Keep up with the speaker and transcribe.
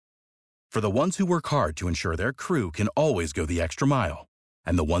For the ones who work hard to ensure their crew can always go the extra mile,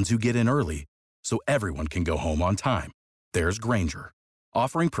 and the ones who get in early so everyone can go home on time, there's Grainger,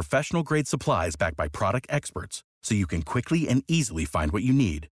 offering professional-grade supplies backed by product experts so you can quickly and easily find what you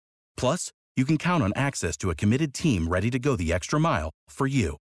need. Plus, you can count on access to a committed team ready to go the extra mile for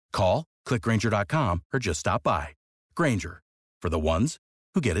you. Call, click Grainger.com, or just stop by. Grainger, for the ones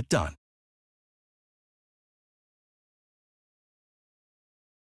who get it done.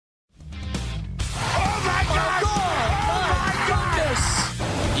 Oh my God! Oh my goodness!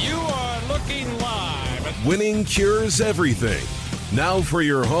 You are looking live. Winning cures everything. Now for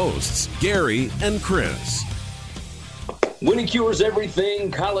your hosts, Gary and Chris. Winning cures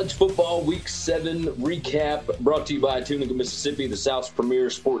everything. College football week 7 recap brought to you by Tunica, Mississippi, the South's premier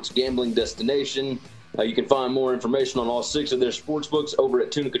sports gambling destination. You can find more information on all 6 of their sports books over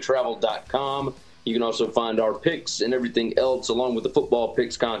at tunicatravel.com. You can also find our picks and everything else along with the football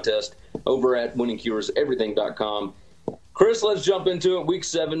picks contest over at winningcureseverything.com. Chris, let's jump into it. Week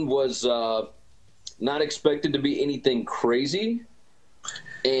 7 was not expected to be anything crazy,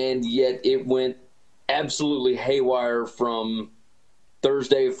 and yet it went absolutely haywire from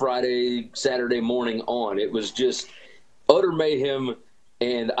Thursday, Friday, Saturday morning on. It was just utter mayhem,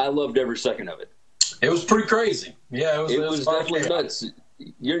 and I loved every second of it. It was pretty crazy. Yeah, it was definitely nuts.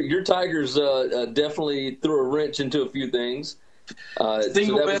 Your Tigers definitely threw a wrench into a few things.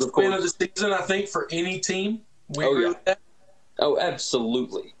 Single best win of the season, I think, for any team. We agree with that? Oh,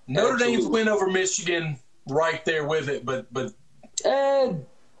 absolutely. Notre Dame's win over Michigan right there with it, but at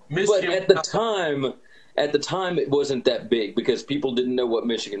the time, it wasn't that big because people didn't know what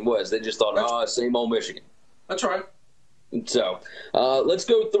Michigan was. They just thought, same old Michigan. That's right. So let's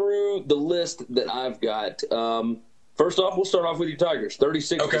go through the list that I've got. First off, we'll start off with your Tigers.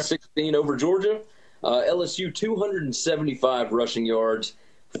 36-16 over Georgia. LSU, 275 rushing yards,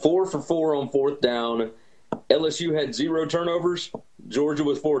 4 for 4 on fourth down. LSU had 0 turnovers. Georgia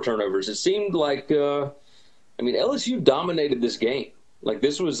with 4 turnovers. It seemed like, LSU dominated this game. Like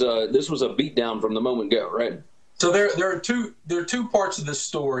this was a beatdown from the moment go, right? So there are two parts of this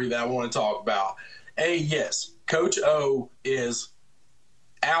story that I want to talk about. Yes, Coach O is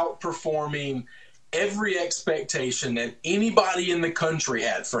outperforming every expectation that anybody in the country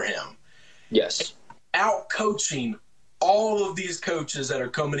had for him. Yes. Out-coaching all of these coaches that are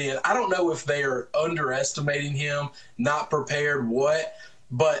coming in. I don't know if they are underestimating him, not prepared,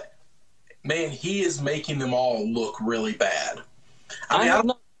 but, man, he is making them all look really bad. I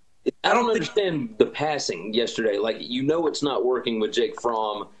don't understand the passing yesterday. Like, it's not working with Jake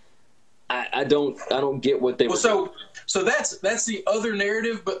Fromm. I don't get what they were doing. So that's the other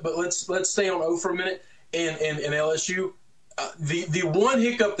narrative, but let's stay on O for a minute. And LSU, the one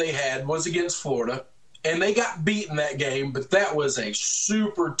hiccup they had was against Florida, and they got beaten that game, but that was a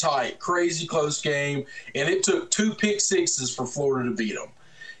super tight, crazy close game, and it took 2 pick sixes for Florida to beat them.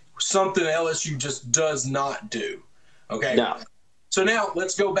 Something LSU just does not do. Okay? No. So now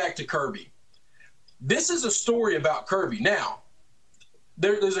let's go back to Kirby. This is a story about Kirby. Now,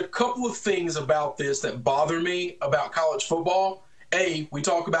 there's a couple of things about this that bother me about college football. We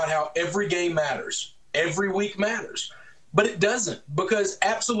talk about how every game matters. Every week matters. But it doesn't, because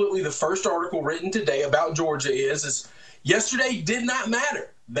absolutely the first article written today about Georgia is yesterday did not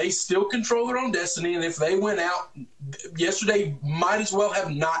matter. They still control their own destiny, and if they went out, yesterday might as well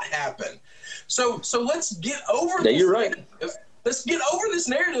have not happened. So let's get over this. You're right. Let's get over this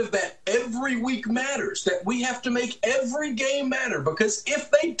narrative that every week matters, that we have to make every game matter, because if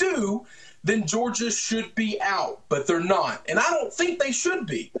they do, then Georgia should be out, but they're not. And I don't think they should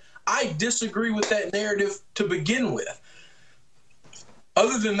be. I disagree with that narrative to begin with.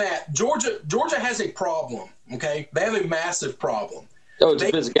 Other than that, Georgia has a problem, okay? They have a massive problem. Oh, it's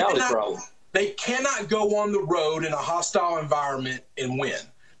a physicality problem. They cannot go on the road in a hostile environment and win.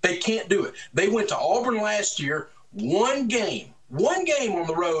 They can't do it. They went to Auburn last year, one game on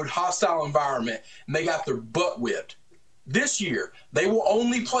the road, hostile environment, and they got their butt whipped. This year, they will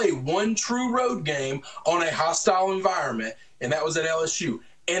only play one true road game on a hostile environment, and that was at LSU.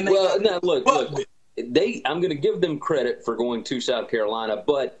 And they look. I'm going to give them credit for going to South Carolina,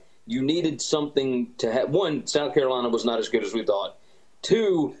 but you needed something to have. 1, South Carolina was not as good as we thought.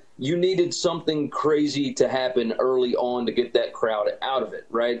 2, you needed something crazy to happen early on to get that crowd out of it,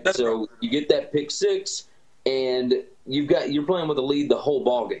 right? So you get that pick 6, and you're playing with a lead the whole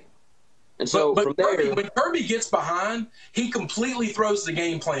ballgame. And so but from there, when Kirby gets behind, he completely throws the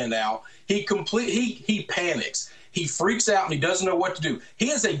game plan out. He panics. He freaks out and he doesn't know what to do. He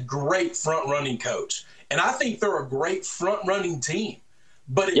is a great front-running coach, and I think they're a great front-running team.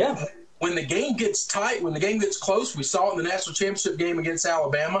 But when the game gets tight, when the game gets close, we saw it in the national championship game against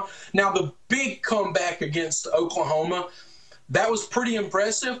Alabama. Now, the big comeback against Oklahoma, that was pretty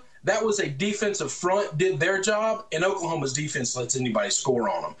impressive. That was a defensive front, did their job, and Oklahoma's defense lets anybody score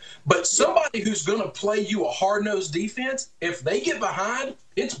on them. But somebody who's going to play you a hard-nosed defense, if they get behind,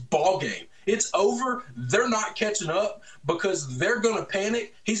 it's ball game. It's over. They're not catching up because they're going to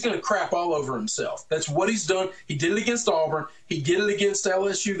panic. He's going to crap all over himself. That's what he's done. He did it against Auburn. He did it against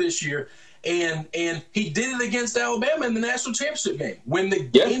LSU this year. And he did it against Alabama in the national championship game. When the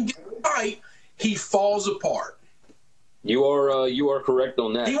game gets tight, he falls apart. You are correct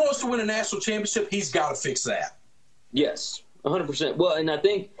on that. He wants to win a national championship. He's got to fix that. Yes, 100%. Well, and I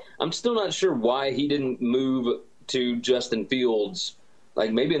think I'm still not sure why he didn't move to Justin Fields,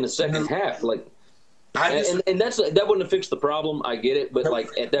 like maybe in the second half. Like, and that wouldn't have fixed the problem. I get it, but like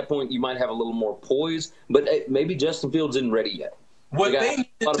at that point, you might have a little more poise. But maybe Justin Fields isn't ready yet. What they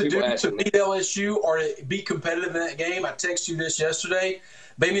needed to do to beat LSU or to be competitive in that game, I texted you this yesterday.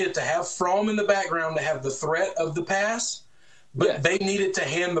 They needed to have Fromm in the background to have the threat of the pass, but they needed to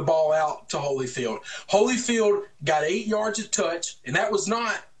hand the ball out to Holyfield. Holyfield got 8 yards of touch, and that was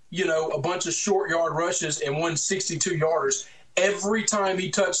not, a bunch of short yard rushes and 162-yarders. Every time he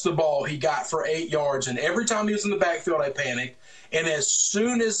touched the ball, he got for 8 yards, and every time he was in the backfield, I panicked. And as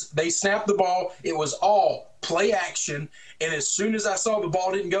soon as they snapped the ball, it was all play action. And as soon as I saw the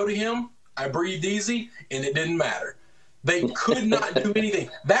ball didn't go to him, I breathed easy, and it didn't matter. They could not do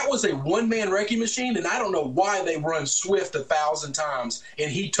anything. That was a one-man wrecking machine, and I don't know why they run Swift 1,000 times, and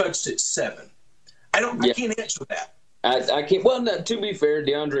he touched it 7. I can't answer that. I can't. Well, no, to be fair,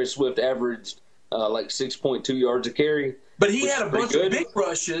 DeAndre Swift averaged like 6.2 yards a carry. But he had a bunch of big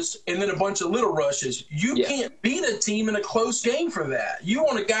rushes and then a bunch of little rushes. You can't beat a team in a close game for that. You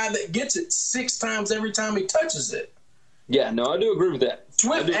want a guy that gets it 6 times every time he touches it. Yeah, no, I do agree with that.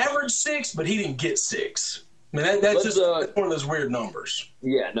 Swift averaged 6, but he didn't get 6. I mean, that's just one of those weird numbers.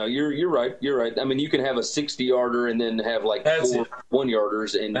 Yeah, no, you're right. You're right. I mean, you can have a 60-yarder and then have like 4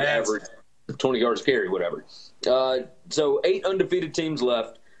 1-yarders and average 20 yards carry, whatever. So 8 undefeated teams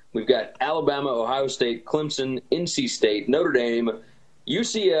left. We've got Alabama, Ohio State, Clemson, NC State, Notre Dame,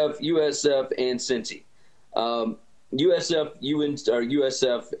 UCF, USF, and Cincy.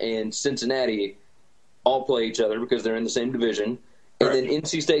 USF, and Cincinnati all play each other because they're in the same division. And then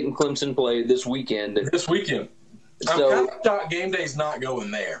NC State and Clemson play this weekend. I'm kind of shocked game day's not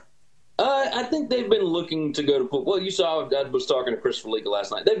going there. I think they've been looking to go to – well, you saw – I was talking to Christopher League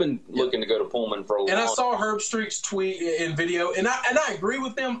last night. They've been looking to go to Pullman for a long time. And I saw Herb Streak's tweet in video, and I agree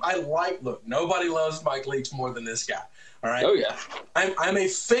with them. Look, nobody loves Mike Leach more than this guy. All right? Oh, yeah. I'm a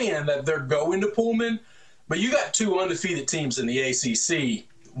fan that they're going to Pullman, but you got 2 undefeated teams in the ACC.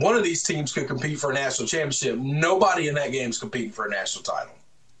 One of these teams could compete for a national championship. Nobody in that game is competing for a national title.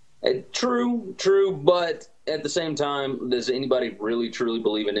 True, but at the same time, does anybody really truly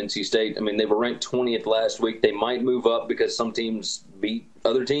believe in NC State? I mean, they were ranked 20th last week. They might move up because some teams beat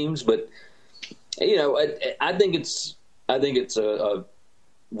other teams, but I think it's a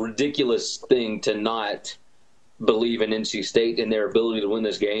ridiculous thing to not believe in NC State and their ability to win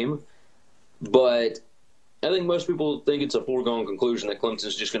this game. But I think most people think it's a foregone conclusion that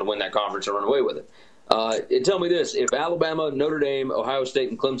Clemson's just going to win that conference and run away with it. Tell me this, if Alabama, Notre Dame, Ohio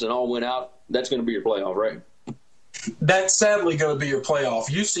State, and Clemson all win out, that's going to be your playoff, right? That's sadly going to be your playoff.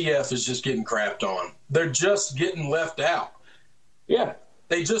 UCF is just getting crapped on. They're just getting left out. Yeah.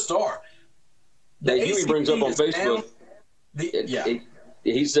 They just are. Huey brings up on Facebook,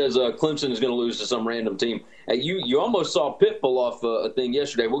 he says Clemson is going to lose to some random team. You almost saw Pitt pull off a thing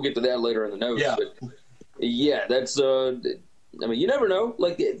yesterday. We'll get to that later in the notes. Yeah. But yeah, that's I mean, you never know.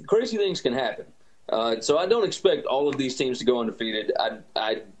 Like, crazy things can happen. So I don't expect all of these teams to go undefeated.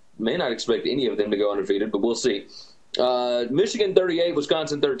 I may not expect any of them to go undefeated, but we'll see. Michigan 38,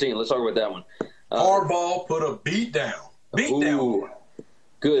 Wisconsin 13. Let's talk about that one. Harbaugh put a beat down. Ooh,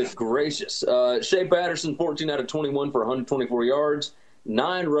 good gracious. Shea Patterson, 14 out of 21 for 124 yards,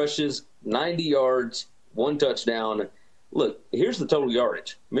 9 rushes, 90 yards, 1 touchdown. Look, here's the total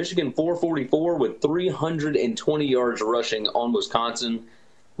yardage. Michigan 444 with 320 yards rushing on Wisconsin.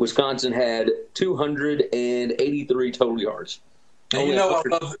 Wisconsin had 283 total yards. And I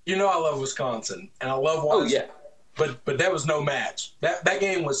love Wisconsin, and I love watching. Oh yeah, but that was no match. That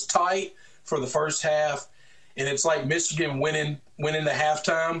game was tight for the first half, and it's like Michigan went into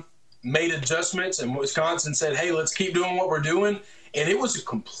halftime, made adjustments, and Wisconsin said, "Hey, let's keep doing what we're doing," and it was a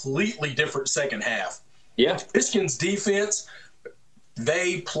completely different second half. Yeah, Michigan's defense,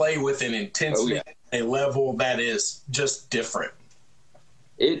 they play with an intensity, a level that is just different.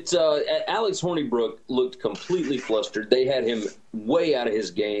 Alex Hornibrook looked completely flustered. They had him way out of his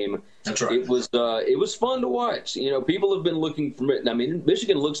game. That's right. It was fun to watch. People have been looking for. I mean,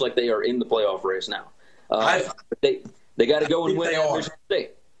 Michigan looks like they are in the playoff race now. They got to go and win at Michigan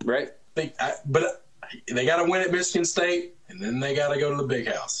State, right? But they got to win at Michigan State, and then they got to go to the Big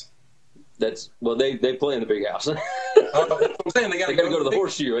House. They play in the Big House. I'm saying they got to go to the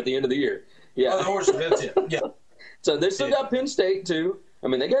Horseshoe at the end of the year. Yeah, the Horseshoe. That's it. Yeah. So they still got Penn State too. I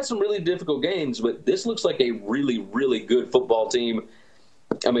mean, they got some really difficult games, but this looks like a really, really good football team.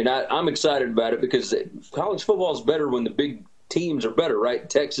 I mean, I'm excited about it because college football is better when the big teams are better, right?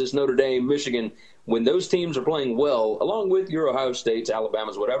 Texas, Notre Dame, Michigan. When those teams are playing well, along with your Ohio States,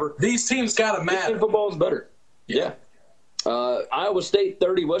 Alabamas, whatever, these teams got to matter. Football is better. Yeah. Iowa State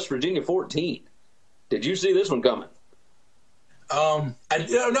 30, West Virginia 14. Did you see this one coming? I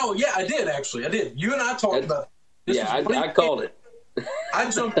did actually. I did. You and I talked about this. Yeah, I called it. I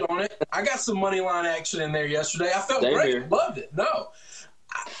jumped on it. I got some money line action in there yesterday. I felt great. Here. Loved it. No,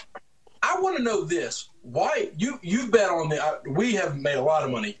 I want to know this. Why you bet on the? We have made a lot of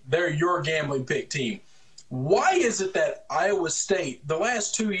money. They're your gambling pick team. Why is it that Iowa State the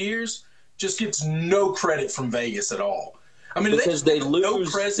last 2 years just gets no credit from Vegas at all? I mean, because they lose no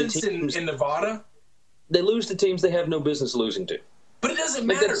presence in Nevada. They lose to teams they have no business losing to. But it doesn't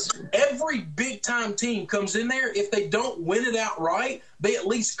matter. Every big-time team comes in there. If they don't win it outright, they at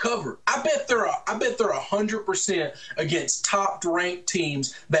least cover. I bet they're 100% against top-ranked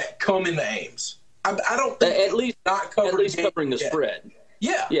teams that come into Ames. I don't think at least not covering the spread.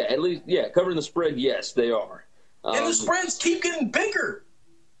 Yeah. Yeah, at least covering the spread. Yes, they are. And the spreads keep getting bigger.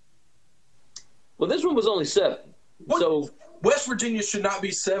 Well, this one was only 7. So West Virginia should not be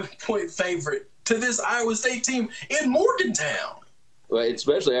 7-point favorite to this Iowa State team in Morgantown. Well,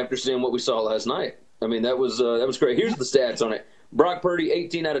 especially after seeing what we saw last night. I mean, that was great. Here's the stats on it. Brock Purdy,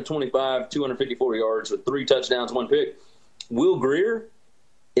 18 out of 25, 254 yards with 3 touchdowns, 1 pick. Will Grier,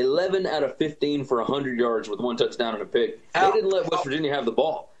 11 out of 15 for 100 yards with 1 touchdown and a pick. They didn't let West Virginia have the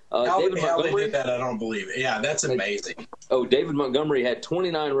ball. David how Montgomery, they did that, I don't believe it. Yeah, that's amazing. David Montgomery had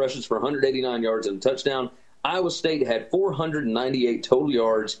 29 rushes for 189 yards and a touchdown. Iowa State had 498 total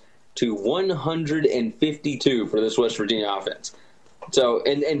yards to 152 for this West Virginia offense. So,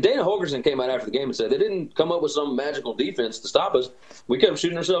 and Dana Holgorsen came out after the game and said they didn't come up with some magical defense to stop us. We kept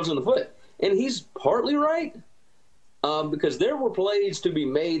shooting ourselves in the foot. And he's partly right because there were plays to be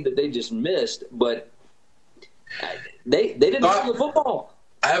made that they just missed, but they didn't have the football.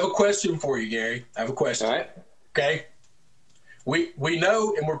 I have a question for you, Gary. I have a question. All right. Okay. We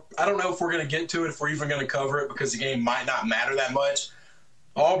know, and I don't know if we're going to get to it, if we're even going to cover it because the game might not matter that much.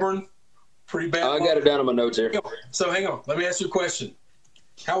 Auburn, pretty bad. I got it down on my notes here. So hang on. Let me ask you a question.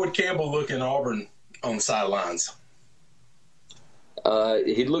 How would Campbell look in Auburn on the sidelines?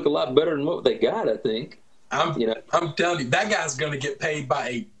 He'd look a lot better than what they got, I think. I'm telling you, that guy's going to get paid by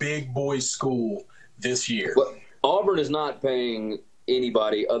a big boy school this year. Well, Auburn is not paying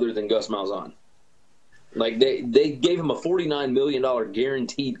anybody other than Gus Malzahn. Like they gave him a $49 million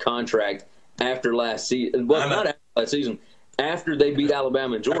guaranteed contract after last season. Well, not after last season. After they beat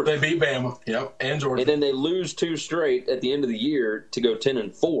Alabama and Georgia. They beat Bama, yep, and Georgia. And then they lose 2 straight at the end of the year to go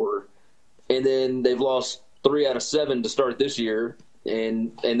 10-4. And then they've lost 3 out of 7 to start this year.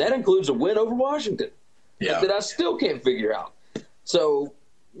 And that includes a win over Washington. Yeah. That I still can't figure out. So,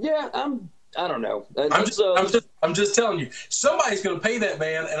 yeah, I don't know. I'm just telling you, somebody's going to pay that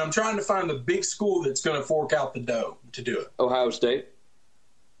man, and I'm trying to find the big school that's going to fork out the dough to do it. Ohio State.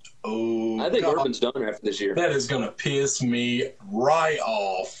 Oh, I think Urban's done after this year. That is going to piss me right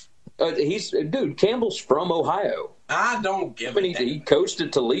off. Campbell's from Ohio. I don't give a damn. He coached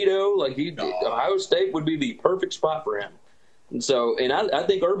at Toledo. Ohio State would be the perfect spot for him. And so, I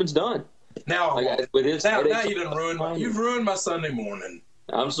think Urban's done. Now you done you've ruined my Sunday morning.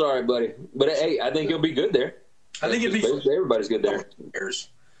 I'm sorry, buddy, but hey, I think he'll be good there. I think it'd be everybody's good there.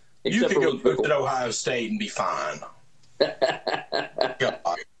 You could go coach at Ohio State and be fine.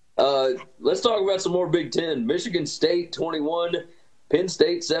 Let's talk about some more Big Ten. Michigan State 21, Penn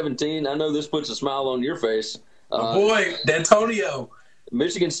State 17. I know this puts a smile on your face. Boy, D'Antonio.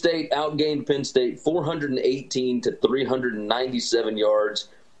 Michigan State outgained Penn State 418 to 397 yards.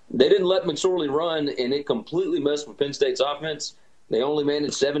 They didn't let McSorley run, and it completely messed with Penn State's offense. They only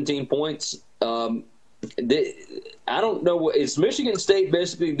managed 17 points. I don't know. Is Michigan State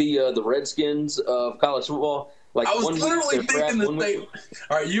basically the Redskins of college football? Like I was literally thinking the same.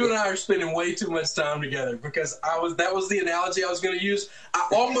 All right, you and I are spending way too much time together because that was the analogy I was going to use. I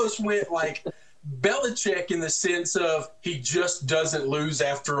almost went like Belichick in the sense of he just doesn't lose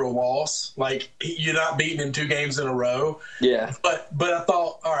after a loss. Like, you're not beating him 2 games in a row. Yeah. But I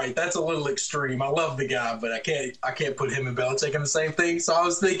thought, all right, that's a little extreme. I love the guy, but I can't put him and Belichick in the same thing. So I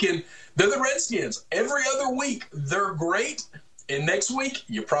was thinking, they're the Redskins. Every other week, they're great. And next week,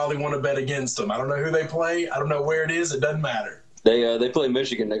 you probably want to bet against them. I don't know who they play. I don't know where it is. It doesn't matter. They play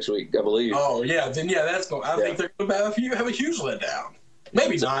Michigan next week, I believe. Oh, yeah. Then, yeah, that's going. I think they're going to have a huge letdown.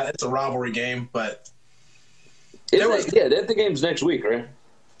 Maybe not. It's a rivalry game, but they have the game's next week, right?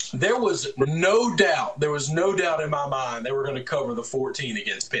 There was no doubt. There was no doubt in my mind they were going to cover the 14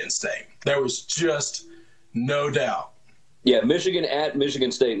 against Penn State. There was just no doubt. Yeah, Michigan at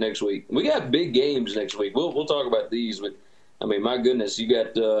Michigan State next week. We got big games next week. We'll talk about these, but I mean, my goodness, you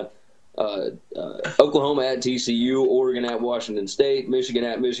got Oklahoma at TCU, Oregon at Washington State, Michigan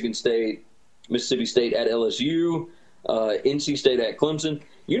at Michigan State, Mississippi State at LSU. NC State at Clemson.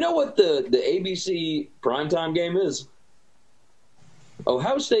 You know what the ABC primetime game is?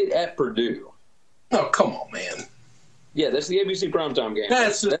 Ohio State at Purdue. Oh, come on, man. Yeah, that's the ABC primetime game.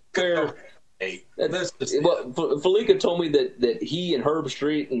 That's where. Felica told me that he and Herb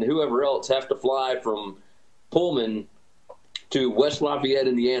Street and whoever else have to fly from Pullman to West Lafayette,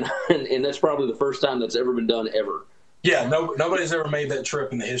 Indiana, and that's probably the first time that's ever been done ever. Yeah, nobody's ever made that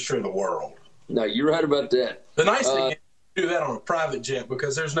trip in the history of the world. No, you're right about that. The nice thing is you do that on a private jet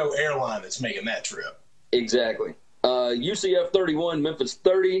because there's no airline that's making that trip. Exactly. UCF 31, Memphis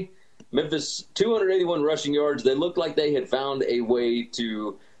 30. Memphis 281 rushing yards. They looked like they had found a way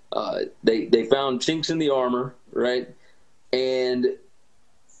to they found chinks in the armor, right? And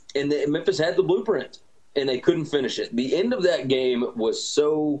Memphis had the blueprint, and they couldn't finish it. The end of that game was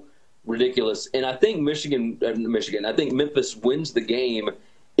so ridiculous. And I think I think Memphis wins the game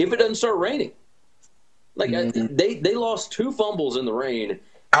if it doesn't start raining. Like they lost 2 fumbles in the rain.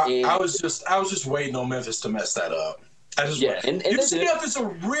 I was just waiting on Memphis to mess that up. UCF is a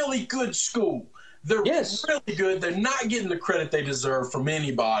really good school. They're really good. They're not getting the credit they deserve from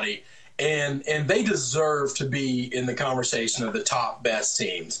anybody, and they deserve to be in the conversation of the top best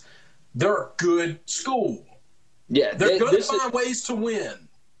teams. They're a good school. Yeah, they're going to find ways to win.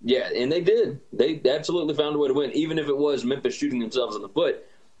 Yeah, and they did. They absolutely found a way to win, even if it was Memphis shooting themselves in the foot.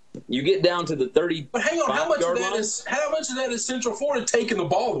 You get down to the 30. But hang on, how much of that is Central Florida taking the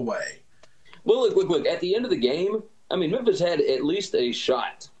ball away? Well, look. At the end of the game, I mean, Memphis had at least a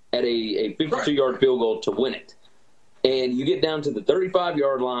shot at a 52-yard field goal to win it. And you get down to the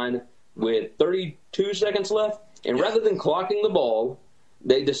 35-yard line with 32 seconds left, and rather than clocking the ball,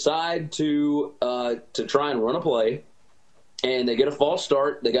 they decide to try and run a play, and they get a false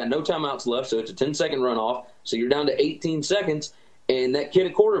start. They got no timeouts left, so it's a 10-second runoff. So you're down to 18 seconds. And that kid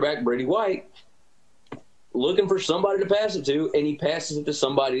at quarterback, Brady White, looking for somebody to pass it to, and he passes it to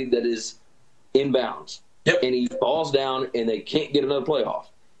somebody that is inbounds. Yep. And he falls down, and they can't get another playoff.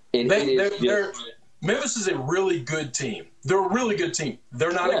 And Memphis is a really good team. They're a really good team.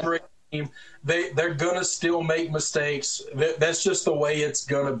 They're not a great team. They're going to still make mistakes. That's just the way it's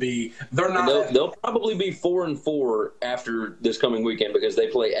going to be. They'll probably be 4-4 after this coming weekend because they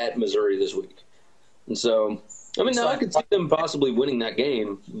play at Missouri this week. And so – I mean, I could see them possibly winning that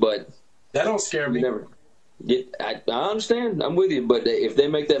game, but that don't scare me. I understand. I'm with you, but if they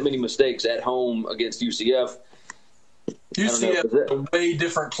make that many mistakes at home against UCF is a way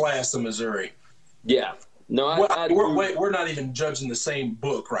different class than Missouri. Yeah, no, we're not even judging the same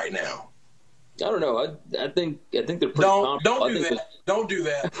book right now. I don't know. I think they're pretty. Don't do that. Don't do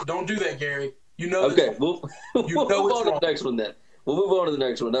that. Don't do that, Gary. You know. Okay, we'll move on to the next one then. We'll move on to the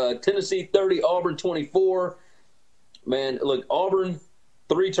next one. Tennessee 30, Auburn 24. Man, look, Auburn,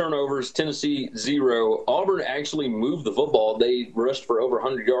 3 turnovers, Tennessee 0. Auburn actually moved the football. They rushed for over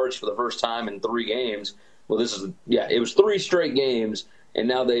 100 yards for the first time in 3 games. Well, it was 3 straight games, and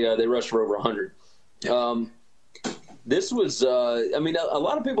now they rushed for over 100. Yeah. This was, a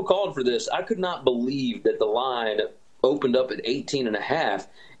lot of people called for this. I could not believe that the line opened up at 18.5,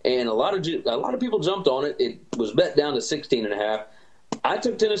 and a lot of people jumped on it. It was bet down to 16.5. I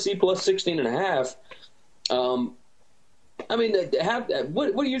took Tennessee plus 16.5.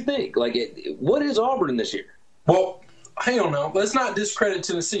 What do you think? What is Auburn this year? Well, hang on now. Let's not discredit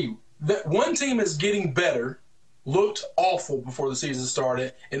Tennessee. One team is getting better, looked awful before the season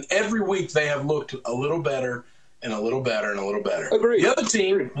started, and every week they have looked a little better and a little better and a little better. Agreed. The other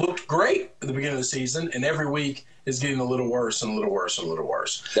team looked great at the beginning of the season, and every week is getting a little worse and a little worse and a little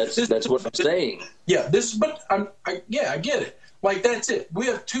worse. That's what I'm saying. Yeah, I get it. That's it. We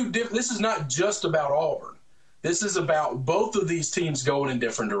have 2 different – this is not just about Auburn. This is about both of these teams going in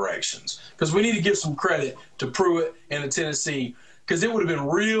different directions because we need to give some credit to Pruitt and to Tennessee. because it would have been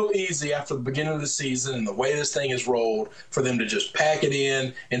real easy after the beginning of the season and the way this thing is rolled for them to just pack it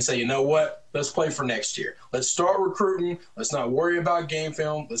in and say, you know what, let's play for next year. Let's start recruiting. Let's not worry about game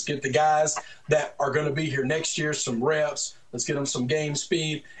film. Let's get the guys that are going to be here next year some reps. Let's get them some game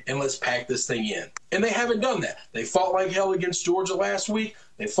speed, and let's pack this thing in. And they haven't done that. They fought like hell against Georgia last week.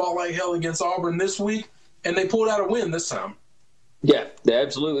 They fought like hell against Auburn this week, and they pulled out a win this time. Yeah, they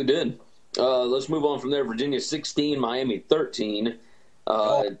absolutely did. Let's move on from there. Virginia 16, Miami 13.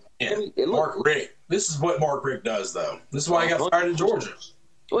 Mark Richt. This is what Mark Richt does, though. This is why I got fired at Georgia.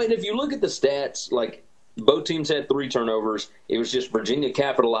 Well, and if you look at the stats, like both teams had 3 turnovers. It was just Virginia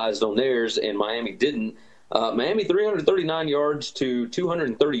capitalized on theirs, and Miami didn't. Miami 339 yards to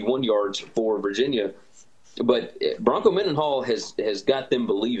 231 yards for Virginia. But Bronco Mendenhall has got them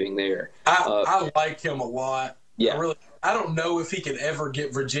believing there. I like him a lot. Yeah. I don't know if he can ever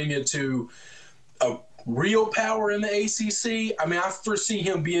get Virginia to a real power in the ACC. I mean, I foresee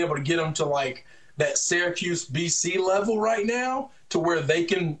him being able to get them to like that Syracuse BC level right now, to where they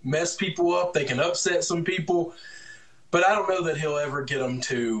can mess people up, they can upset some people. But I don't know that he'll ever get them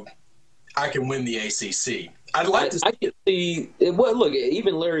to, I can win the ACC. I'd like to see. I can see. Well, look,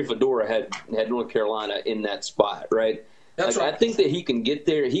 even Larry Fedora had North Carolina in that spot, right? That's right. I think that he can get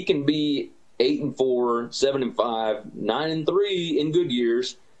there. He can be 8-4, 7-5, 9-3 in good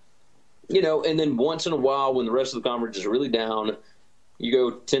years, and then once in a while when the rest of the conference is really down, you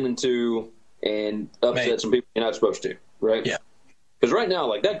go 10-2 and upset some people you're not supposed to, right? Yeah. Because right now,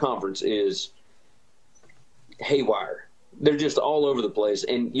 like, that conference is haywire. They're just all over the place,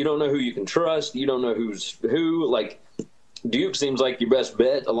 and you don't know who you can trust. You don't know who's who. Like, Duke seems like your best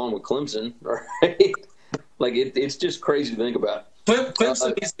bet along with Clemson, right? Like, it's just crazy to think about.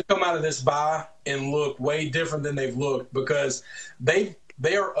 Clemson needs to come out of this bye and look way different than they've looked, because they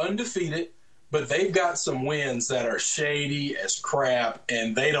are undefeated, but they've got some wins that are shady as crap,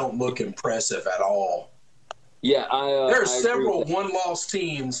 and they don't look impressive at all. Yeah, there are several one-loss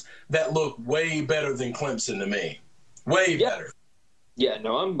teams that look way better than Clemson to me. Way better. Yeah,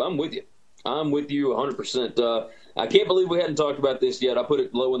 no, I'm with you. I'm with you 100%. I can't believe we hadn't talked about this yet. I put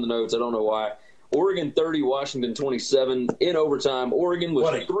it low in the notes. I don't know why. Oregon 30, Washington 27 in overtime. Oregon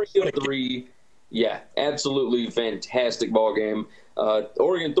was 3 of 3. Yeah, absolutely fantastic ball game.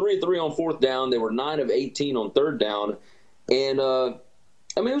 Oregon 3 of 3 on fourth down. They were 9 of 18 on third down. And,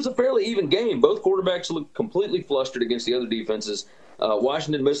 it was a fairly even game. Both quarterbacks looked completely flustered against the other defenses.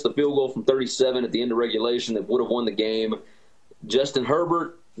 Washington missed the field goal from 37 at the end of regulation that would have won the game. Justin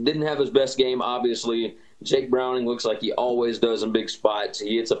Herbert didn't have his best game, obviously. Jake Browning looks like he always does in big spots.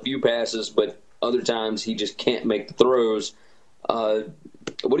 He hits a few passes, but other times he just can't make the throws.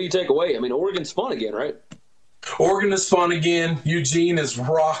 What do you take away? I mean, Oregon's fun again, right? Oregon is fun again. Eugene is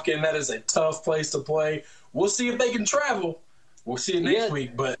rocking. That is a tough place to play. We'll see if they can travel. We'll see it next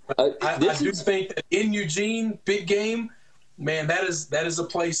week. But I do think that in Eugene, big game, man, that is a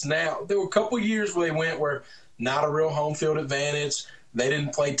place now. There were a couple years where they went where not a real home field advantage. They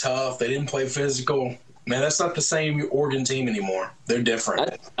didn't play tough. They didn't play physical. Man, that's not the same Oregon team anymore. They're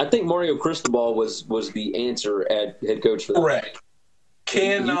different. I think Mario Cristobal was the answer at head coach for that. Correct.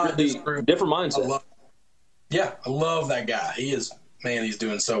 Cannot disagree. Different mindset. I love that guy. He's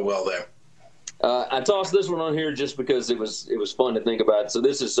doing so well there. I tossed this one on here just because it was fun to think about. So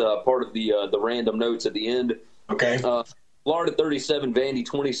this is part of the random notes at the end. Okay. Florida 37, Vandy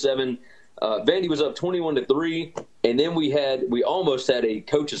 27. Vandy was up 21-3, and then we almost had a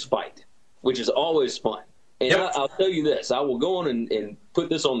coaches fight, which is always fun. And yep. I'll tell you this. I will go on and put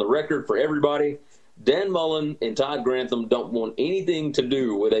this on the record for everybody. Dan Mullen and Todd Grantham don't want anything to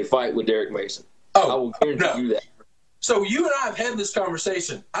do with a fight with Derek Mason. I will guarantee you that. So you and I have had this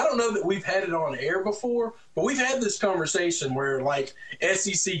conversation. I don't know that we've had it on air before, but we've had this conversation where, like,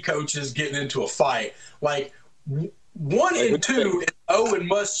 SEC coaches getting into a fight. Like, 1 and 2 is Owen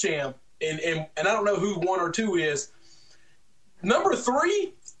Muschamp, and I don't know who 1 or 2 is. Number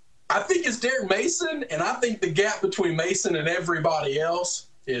 3, I think it's Derek Mason, and I think the gap between Mason and everybody else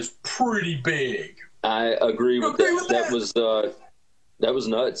is pretty big. I agree with that. That was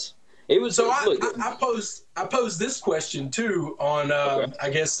nuts. It was so. I posed this question too on I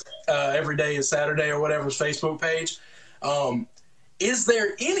guess Every Day is Saturday or whatever's Facebook page. Is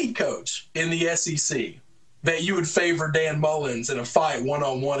there any coach in the SEC that you would favor Dan Mullins in a fight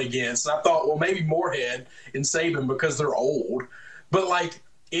 1-on-1 against? And I thought, well, maybe Moorhead and Saban because they're old, but like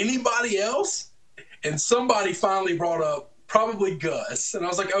anybody else? And somebody finally brought up probably Gus. And I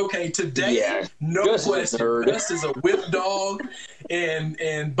was like, okay, today, no Gus question. Gus is a whip dog,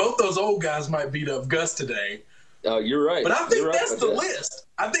 and both those old guys might beat up Gus today. You're right. But I think that's the list.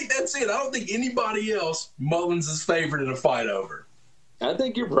 I think that's it. I don't think anybody else Mullins is favored in a fight over. I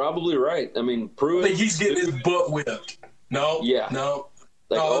think you're probably right. I mean, Pruitt. I think he's getting his butt whipped. No. Yeah. No.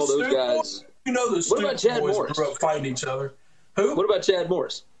 Like no, all those guys. Boys, you know the What about Chad boys Morris? grew up fighting each other. Who? What about Chad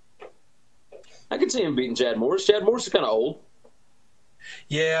Morris? I could see him beating Chad Morris. Chad Morris is kind of old.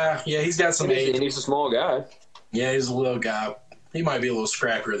 Yeah, he's got some age. And he's a small guy. Yeah, he's a little guy. He might be a little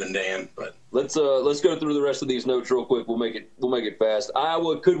scrappier than Dan, but Let's go through the rest of these notes real quick. We'll make it fast.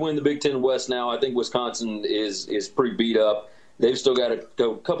 Iowa could win the Big Ten West now. I think Wisconsin is pretty beat up. They've still got a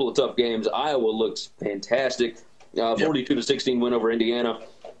couple of tough games. Iowa looks fantastic. 42-16 win over Indiana.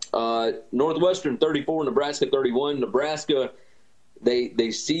 Northwestern 34, Nebraska 31. Nebraska,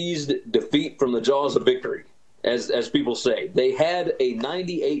 they seized defeat from the jaws of victory, as people say. They had a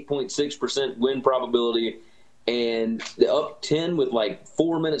 98.6% win probability, and they're up 10 with like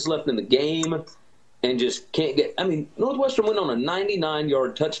 4 minutes left in the game, and just can't get. I mean, Northwestern went on a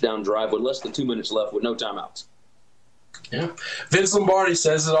 99-yard touchdown drive with less than 2 minutes left with no timeouts. yeah. Vince Lombardi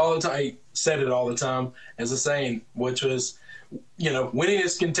says it all the time. He said it all the time as a saying, which was, winning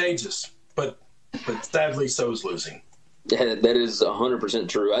is contagious, but sadly so is losing. Yeah, that is 100%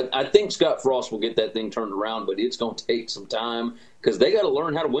 true. I think Scott Frost will get that thing turned around, but it's going to take some time because they got to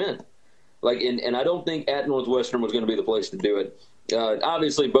learn how to win. And I don't think at Northwestern was going to be the place to do it.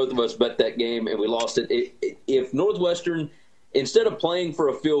 Obviously, both of us bet that game, and we lost it. If Northwestern, instead of playing for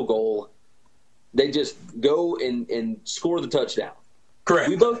a field goal, they just go and score the touchdown. Correct.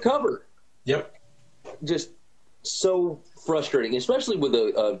 We both cover. Yep. Just so frustrating, especially with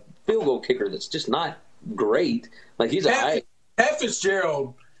a field goal kicker that's just not great. Like he's Pat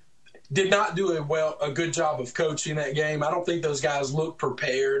Fitzgerald did not do a good job of coaching that game. I don't think those guys looked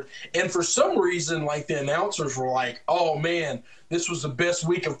prepared. And for some reason, like the announcers were like, oh, man, this was the best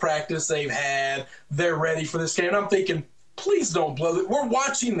week of practice they've had. They're ready for this game. And I'm thinking, please don't blow it. We're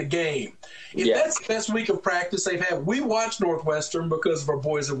watching the game. If that's the best week of practice they've had, we watch Northwestern because of our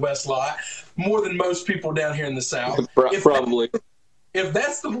boys at Westlot more than most people down here in the South. Probably. If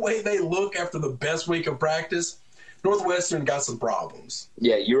that's the way they look after the best week of practice, Northwestern got some problems.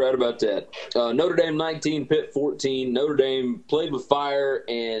 Yeah, you're right about that. Notre Dame 19, Pitt 14. Notre Dame played with fire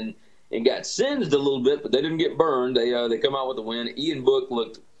and got singed a little bit, but they didn't get burned. They come out with a win. Ian Book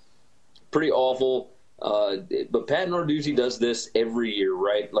looked pretty awful. But Pat Narduzzi does this every year,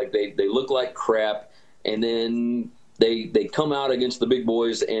 right? Like they look like crap, and then they come out against the big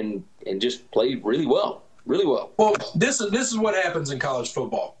boys and just play really well. Really well. Well, this is what happens in college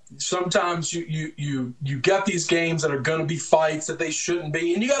football. Sometimes you got these games that are going to be fights that they shouldn't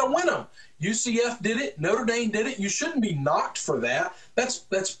be, and you got to win them. UCF did it. Notre Dame did it. You shouldn't be knocked for that.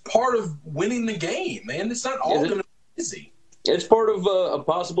 That's part of winning the game, man. It's not all going to be easy. It's part of a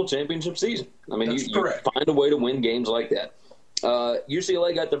possible championship season. I mean, you find a way to win games like that.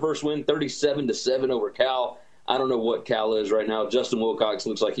 UCLA got the first win, 37-7 over Cal. I don't know what Cal is right now. Justin Wilcox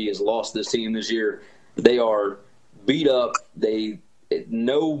looks like he has lost this team this year. They are beat up.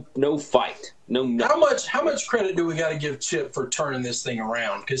 No fight. No nothing. How much credit do we got to give Chip for turning this thing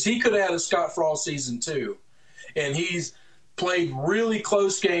around? Because he could have had a Scott Frost season too, and he's played really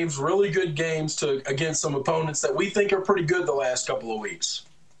close games, really good games against some opponents that we think are pretty good the last couple of weeks.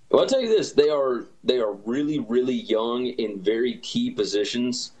 Well, I'll tell you this: they are really, really young in very key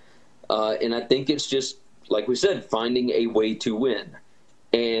positions, and I think it's just like we said, finding a way to win.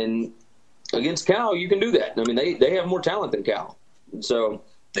 And against Cal, you can do that. I mean, they have more talent than Cal. So,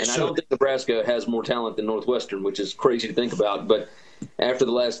 and I don't think Nebraska has more talent than Northwestern, which is crazy to think about. But after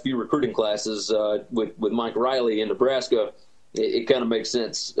the last few recruiting classes with Mike Riley in Nebraska, it kind of makes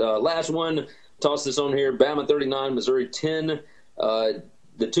sense. Last one, toss this on here, Bama 39, Missouri 10.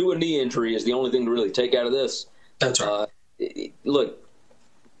 The Tua knee injury is the only thing to really take out of this. That's right. Look,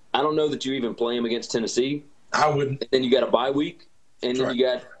 I don't know that you even play him against Tennessee. I wouldn't. Then you got a bye week. And then right. You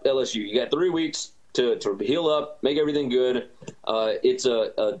got LSU. You got 3 weeks to heal up, make everything good. It's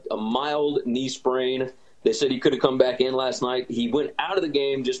a mild knee sprain. They said he could have come back in last night. He went out of the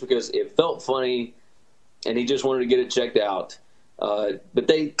game just because it felt funny, and he just wanted to get it checked out. But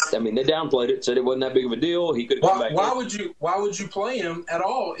they downplayed it, said it wasn't that big of a deal. He could have come back. Why would you play him at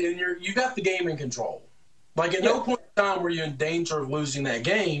all? You got the game in control. Like at no point in time were you in danger of losing that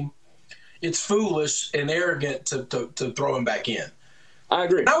game. It's foolish and arrogant to throw him back in. I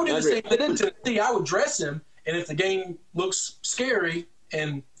agree. I would do the same thing to Tennessee. I would dress him, and if the game looks scary,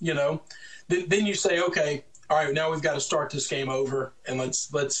 and then you say, okay, all right, now we've got to start this game over, and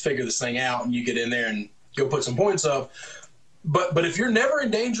let's figure this thing out, and you get in there and go put some points up. But if you're never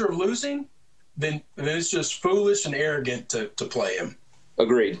in danger of losing, then it's just foolish and arrogant to play him.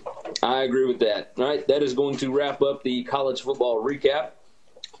 Agreed. I agree with that. All right, that is going to wrap up the college football recap.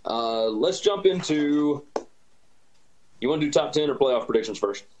 Let's jump into You want to do top 10 or playoff predictions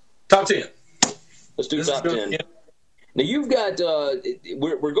first? Top 10. Let's do top 10. Yeah. Now, you've got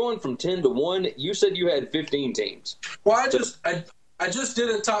we're going from 10 to 1. You said you had 15 teams. Well, I just did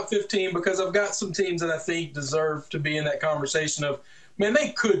a top 15 because I've got some teams that I think deserve to be in that conversation of, man, they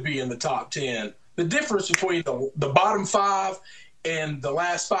could be in the top 10. The difference between the bottom 5 and the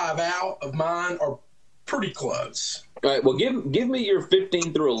last 5 out of mine are pretty close. All right, well, give me your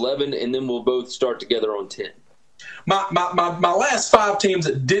 15 through 11, and then we'll both start together on 10. My last 5 teams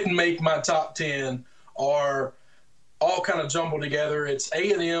that didn't make my top 10 are all kind of jumbled together. It's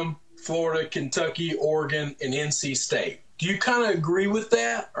A&M, Florida, Kentucky, Oregon, and NC State. Do you kind of agree with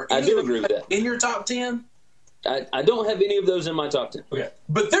that? Or I do agree with that. In your top 10? I don't have any of those in my top 10. Okay.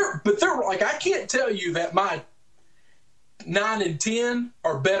 But they're like, I can't tell you that my 9 and 10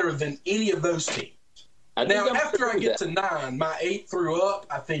 are better than any of those teams. Now, after I get to 9, my 8 through up,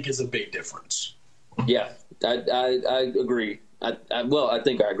 I think is a big difference. Yeah, I agree. I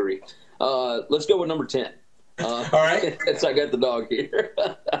think I agree. Let's go with number 10. All right. I got the dog here.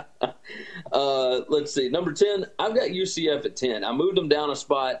 Let's see. Number 10, I've got UCF at 10. I moved them down a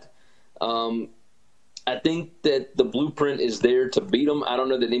spot. I think that the blueprint is there to beat them. I don't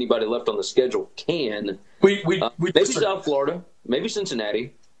know that anybody left on the schedule can. Maybe South Florida, maybe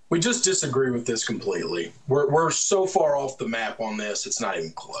Cincinnati. We just disagree with this completely. We're so far off the map on this, it's not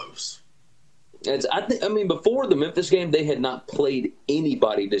even close. I mean, before the Memphis game, they had not played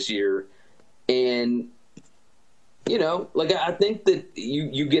anybody this year. And, you know, like I think that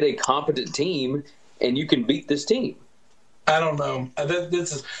you get a competent team and you can beat this team. I don't know.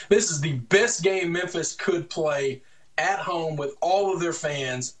 This is the best game Memphis could play at home with all of their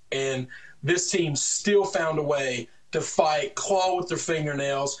fans, and this team still found a way to fight, claw with their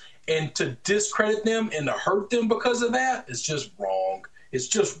fingernails, and to discredit them and to hurt them because of that is just wrong. It's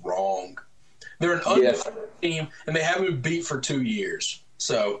just wrong. They're an undefeated team, and they haven't been beat for 2 years.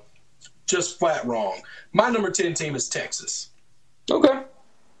 So just flat wrong. My number 10 team is Texas. Okay.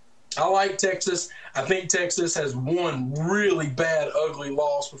 I like Texas. I think Texas has one really bad, ugly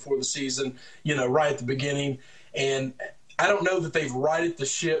loss before the season, right at the beginning. And I don't know that they've righted the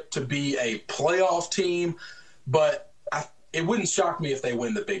ship to be a playoff team, but it wouldn't shock me if they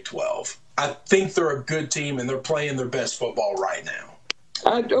win the Big 12. I think they're a good team, and they're playing their best football right now.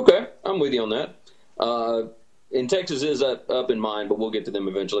 Okay, I'm with you on that. And Texas is up in mine, but we'll get to them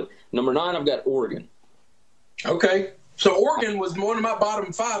eventually. Number 9, I've got Oregon. Okay. So Oregon was one of my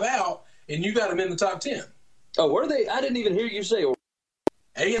bottom 5 out, and you got them in the top 10. Oh, were they? I didn't even hear you say Oregon.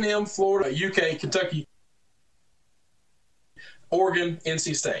 A&M, Florida, UK, Kentucky, Oregon,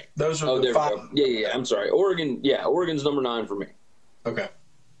 NC State. Those are the 5. Yeah. I'm sorry. Oregon. Yeah, Oregon's number 9 for me. Okay.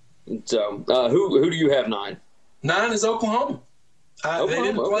 So who do you have 9? 9 is Oklahoma. They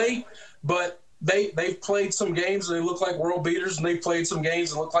didn't play, but they've played some games and they look like world beaters, and they played some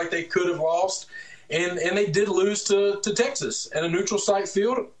games that look like they could have lost. And they did lose to Texas at a neutral site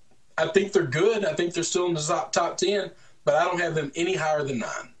field. I think they're good. I think they're still in the top 10, but I don't have them any higher than 9.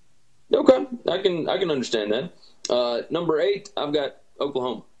 Okay, I can understand that. Number 8, I've got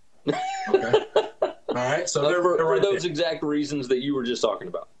Oklahoma. Okay. All right. So they're for right those there. exact reasons that you were just talking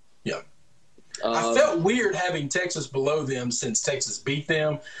about. Yeah. I felt weird having Texas below them since Texas beat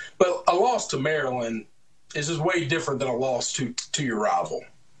them, but a loss to Maryland is just way different than a loss to your rival.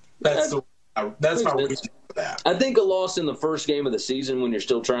 That's my reason for that. I think a loss in the first game of the season when you're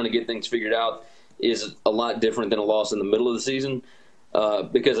still trying to get things figured out is a lot different than a loss in the middle of the season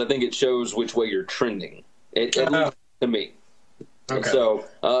because I think it shows which way you're trending, at least to me. Okay. So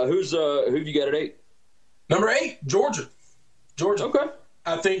who have you got at 8? Number 8, Georgia. Okay.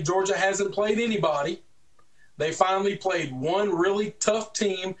 I think Georgia hasn't played anybody. They finally played one really tough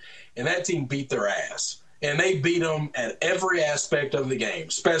team, and that team beat their ass. And they beat them at every aspect of the game.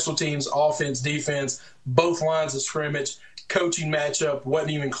 Special teams, offense, defense, both lines of scrimmage, coaching matchup,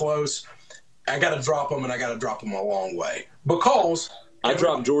 wasn't even close. I got to drop them, and I got to drop them a long way. Because I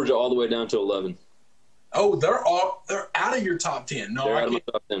dropped Georgia all the way down to 11. Oh, they're out of your top 10. No, out of my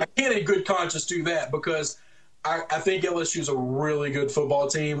top 10. I can't in good conscience do that because I think LSU is a really good football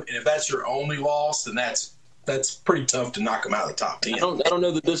team, and if that's your only loss, then that's pretty tough to knock them out of the top 10. I don't know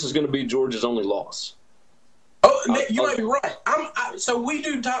that this is going to be Georgia's only loss. Oh, you might be right. So we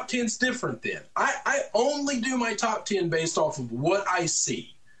do top 10s different then. I only do my top 10 based off of what I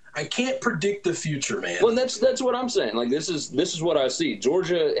see. I can't predict the future, man. Well, that's what I'm saying. Like this is what I see.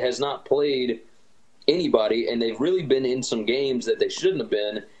 Georgia has not played anybody, and they've really been in some games that they shouldn't have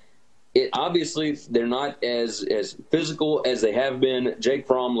been. Obviously they're not as physical as they have been. Jake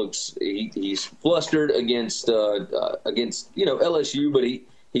Fromm looks he's flustered against LSU, but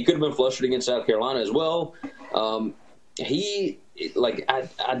he could have been flustered against South Carolina as well.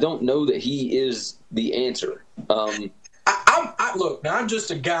 I don't know that he is the answer. Look, now I'm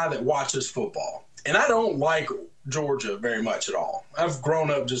just a guy that watches football, and I don't like Georgia very much at all. I've grown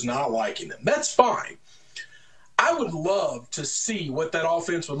up just not liking them. That's fine. I would love to see what that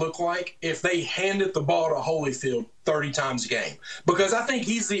offense would look like if they handed the ball to Holyfield 30 times a game, because I think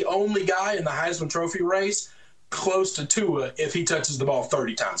he's the only guy in the Heisman Trophy race close to Tua if he touches the ball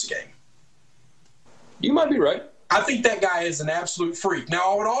 30 times a game. You might be right. I think that guy is an absolute freak.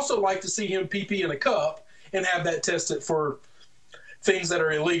 Now, I would also like to see him pee in a cup and have that tested for things that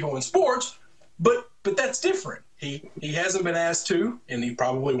are illegal in sports, but that's different. He hasn't been asked to, and he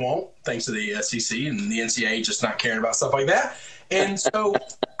probably won't, thanks to the SEC and the NCAA just not caring about stuff like that. And so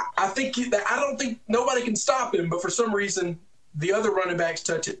I don't think nobody can stop him, but for some reason the other running backs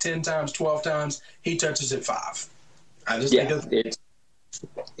touch it 10 times, 12 times. He touches it 5. I just think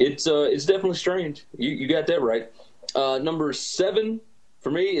it's definitely strange. You got that right. Number 7 for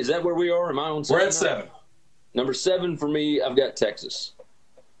me, is that where we are? Am I on 7? We're at 7. Number 7 for me, I've got Texas.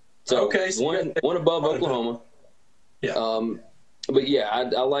 So okay, so one above Oklahoma. Yeah. But yeah,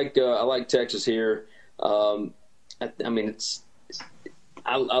 I like Texas here. I mean,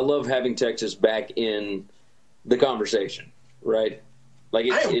 I love having Texas back in the conversation, right? Like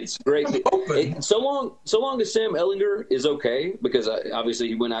it's great. So long as Sam Ehlinger is okay, because obviously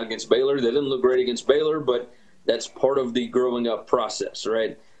he went out against Baylor. They didn't look great against Baylor, but that's part of the growing up process,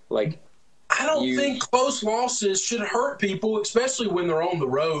 right? Like, I don't think close losses should hurt people, especially when they're on the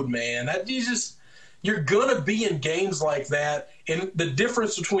road, man. You're going to be in games like that, and the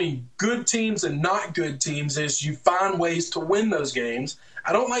difference between good teams and not good teams is you find ways to win those games.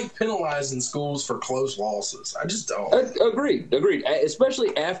 I don't like penalizing schools for close losses. I just don't. Agreed.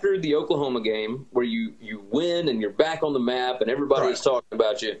 Especially after the Oklahoma game where you win and you're back on the map and everybody is talking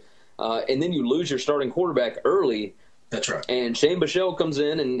about you, and then you lose your starting quarterback early. That's right. And Shane Bichelle comes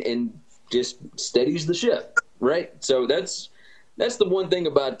in and just steadies the ship, right? So that's the one thing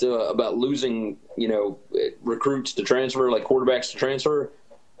about losing, recruits to transfer, like quarterbacks to transfer.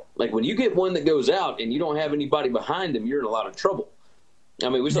 Like when you get one that goes out and you don't have anybody behind him, you're in a lot of trouble. I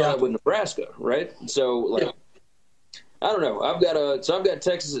mean, we saw that with Nebraska, right? So I don't know. I've got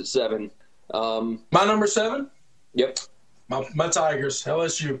Texas at 7. My number 7? Yep. My Tigers,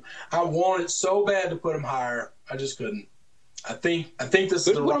 LSU. I wanted so bad to put them higher. I just couldn't. I think this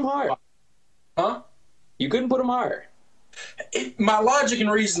is the put them higher. Huh? You couldn't put them higher. My logic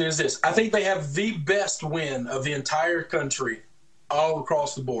and reason is this. I think they have the best win of the entire country all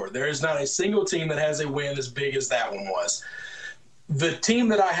across the board. There is not a single team that has a win as big as that one was. The team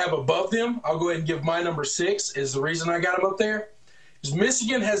that I have above them, I'll go ahead and give my number 6, is the reason I got them up there. Is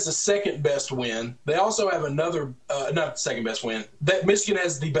Michigan has the second best win. They also have another, not second best win. That Michigan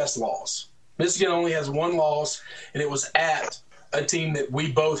has the best loss. Michigan only has 1 loss, and it was at a team that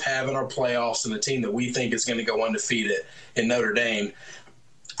we both have in our playoffs and a team that we think is going to go undefeated in Notre Dame.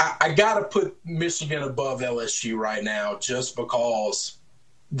 I got to put Michigan above LSU right now just because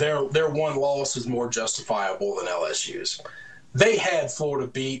their 1 loss is more justifiable than LSU's. They had Florida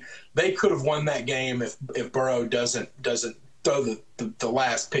beat. They could have won that game if Burrow doesn't throw the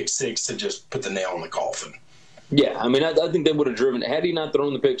last pick 6 to just put the nail in the coffin. Yeah, I mean, I think they would have driven. Had he not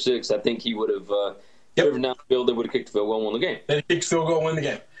thrown the pick 6, I think he would have driven down the field. They would have kicked the field goal and won the game. They kicked the field goal, win the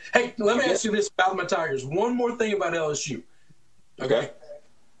game. Hey, let me ask you this about my Tigers. One more thing about LSU. Okay.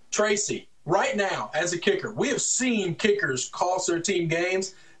 Tracy, right now, as a kicker, we have seen kickers cost their team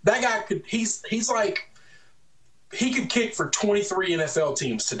games. That guy he could kick for 23 NFL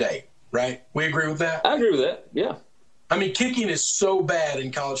teams today, right? We agree with that? I agree with that, yeah. I mean, kicking is so bad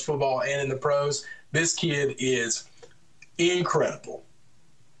in college football and in the pros. This kid is incredible.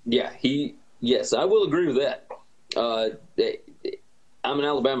 Yeah, yes, I will agree with that. I'm an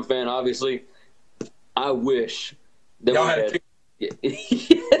Alabama fan, obviously. I wish that y'all had a kicker.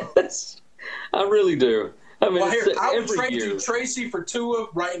 Yes, I really do. I mean, I would trade you Tracy for Tua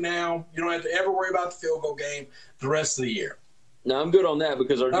right now. You don't have to ever worry about the field goal game the rest of the year. No, I'm good on that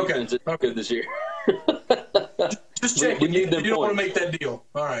because our defense is good this year. Just checking. You don't want to make that deal.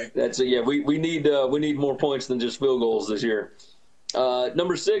 All right. That's it. Yeah, we need more points than just field goals this year.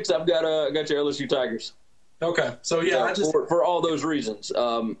 Number 6, I've got your LSU Tigers. Okay. So yeah, for all those reasons.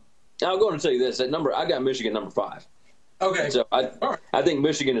 I'll go and tell you this. I got Michigan number 5. Okay. So I think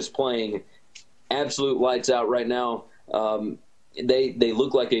Michigan is playing absolute lights out right now. They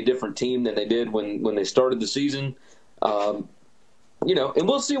look like a different team than they did when they started the season. And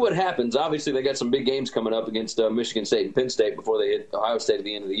we'll see what happens. Obviously, they got some big games coming up against Michigan State and Penn State before they hit Ohio State at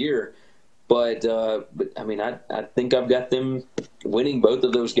the end of the year. But I mean, I think I've got them winning both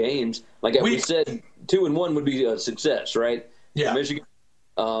of those games. Like we said 2-1 would be a success, right? Yeah. Michigan.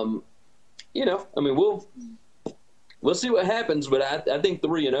 We'll see what happens, but I think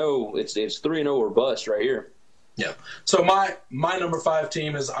 3-0. It's 3-0 or bust right here. Yeah. So my number 5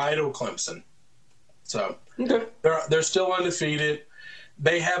 team is Idle Clemson. So okay. They're still undefeated.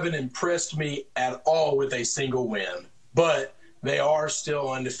 They haven't impressed me at all with a single win, but they are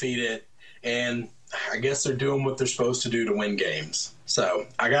still undefeated, and I guess they're doing what they're supposed to do to win games. So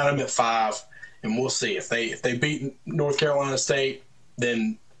I got them at 5, and we'll see if they beat North Carolina State,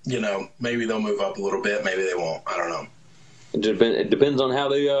 then maybe they'll move up a little bit. Maybe they won't. I don't know. It depends on how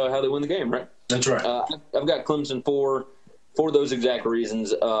they win the game, right? That's right. I've got Clemson for those exact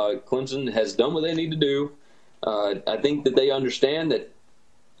reasons. Clemson has done what they need to do. I think that they understand that.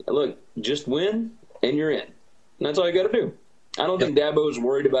 Look, just win and you're in. And that's all you got to do. I don't think Dabo is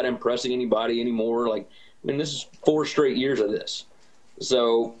worried about impressing anybody anymore. This is 4 straight years of this.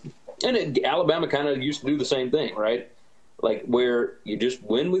 So, Alabama kind of used to do the same thing, right? Where you just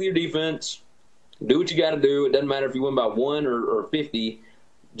win with your defense, do what you got to do. It doesn't matter if you win by 1 or 50.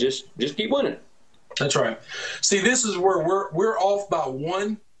 Just keep winning. That's right. See, this is where we're off by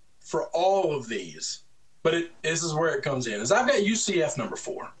 1 for all of these. But this is where it comes in. I've got UCF number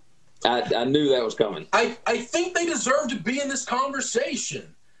 4. I knew that was coming. I think they deserve to be in this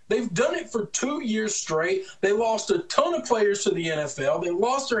conversation. They've done it for 2 years straight. They lost a ton of players to the NFL. They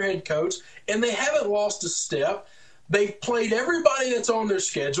lost their head coach, and they haven't lost a step. They've played everybody that's on their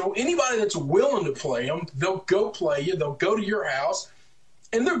schedule. Anybody that's willing to play them, they'll go play you. They'll go to your house,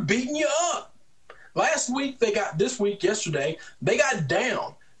 and they're beating you up. Yesterday, they got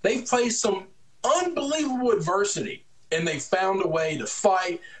down. They faced some unbelievable adversity, and they found a way to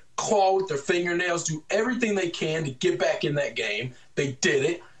fight, claw with their fingernails, do everything they can to get back in that game. They did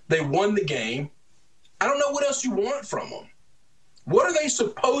it. They won the game. I don't know what else you want from them. What are they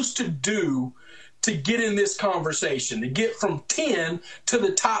supposed to do to get in this conversation, to get from 10 to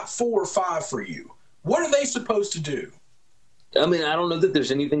the top 4 or 5 for you? What are they supposed to do? I don't know that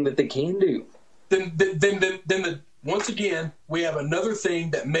there's anything that they can do. Then once again, we have another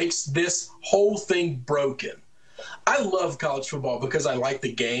thing that makes this whole thing broken. I love college football because I like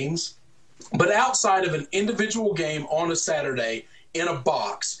the games, but outside of an individual game on a Saturday in a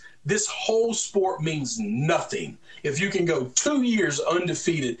box, this whole sport means nothing if you can go 2 years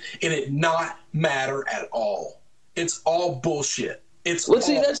undefeated and it not matter at all. It's all bullshit. That's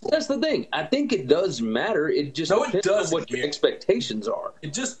the thing. I think it does matter. It just depends on what your expectations are.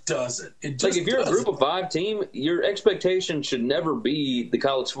 It just doesn't. If you're a group of 5 team, your expectation should never be the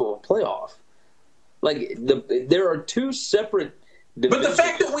college football playoff. There are 2 separate divisions. But the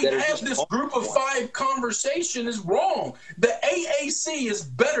fact that we have this group of 5 conversation is wrong. The AAC is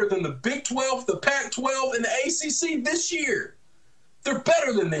better than the Big 12, the Pac-12, and the ACC this year. They're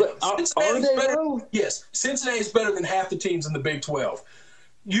better than them. Yes, Cincinnati's better than half the teams in the Big 12.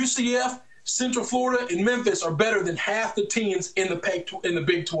 UCF, Central Florida, and Memphis are better than half the teams in the Big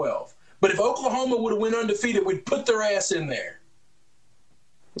 12. But if Oklahoma would have went undefeated, we'd put their ass in there.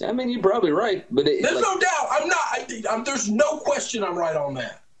 You're probably right, but there's no doubt. I'm not. There's no question. I'm right on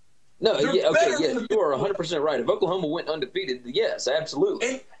that. No, you are 100% right. If Oklahoma went undefeated, yes,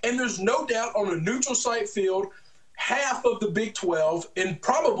 absolutely. And there's no doubt on a neutral site field, half of the Big 12 and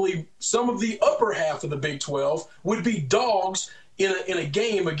probably some of the upper half of the Big 12 would be dogs in a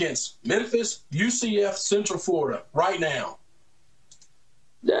game against Memphis, UCF, Central Florida right now.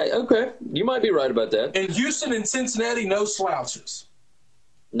 Yeah, okay. You might be right about that. And Houston and Cincinnati, no slouches.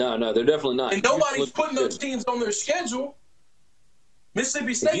 No, they're definitely not. And nobody's putting those teams on their schedule.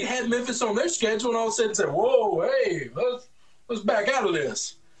 Mississippi State had Memphis on their schedule, and all of a sudden said, "Whoa, hey, let's back out of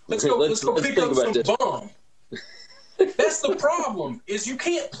this. Let's go pick up some bum." That's the problem, is you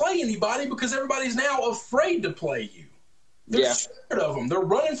can't play anybody because everybody's now afraid to play you. They're scared of them. They're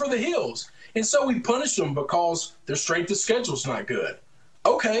running for the hills. And so we punish them because their strength of schedule's not good.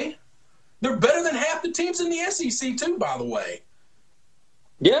 Okay. They're better than half the teams in the SEC too, by the way.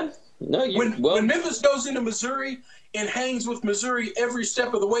 Yeah. When Memphis goes into Missouri and hangs with Missouri every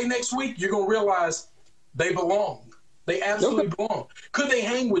step of the way next week, you're going to realize they belong. They absolutely belong. Could they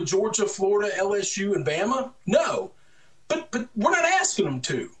hang with Georgia, Florida, LSU, and Bama? No. But we're not asking them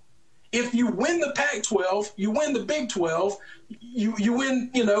to. If you win the Pac-12, you win the Big 12, you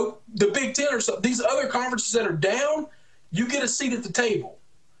win, the Big 10 or something. These other conferences that are down, you get a seat at the table.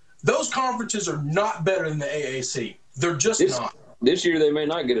 Those conferences are not better than the AAC. They're just not. This year they may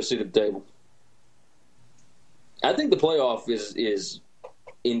not get a seat at the table. I think the playoff is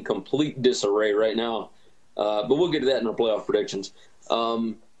in complete disarray right now. But we'll get to that in our playoff predictions.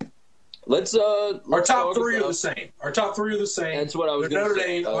 Let's our top 3 are the same. Our top 3 are the same. That's what I was going to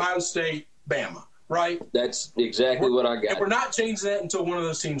say. Notre Dame, Ohio State, Bama. right? That's exactly what I got. And we're not changing that until one of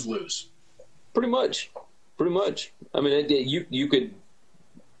those teams lose. Pretty much. I mean, you could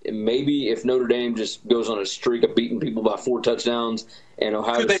maybe if Notre Dame just goes on a streak of beating people by 4 touchdowns and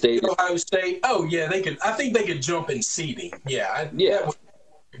Ohio State. Oh yeah, they could. I think they could jump in seeding. Yeah.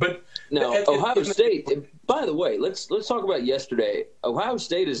 But now Ohio State. By the way, let's talk about yesterday. Ohio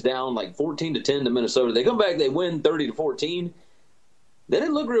State is down like 14-10 to Minnesota. They come back, they win 30-14. They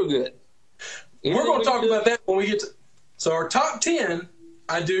didn't look real good. We're going to talk about that when we get to. So our top 10,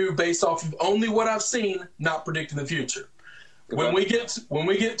 I do based off of only what I've seen, not predicting the future. When we get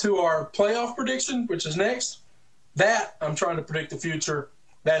to our playoff prediction, which is next, that I'm trying to predict the future.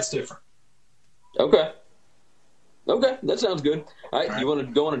 That's different. Okay, that sounds good. All right. You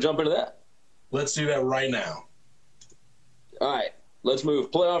want to jump into that? Let's do that right now. All right, let's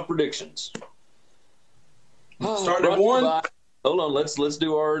move playoff predictions. Starting at 1. Hold on, let's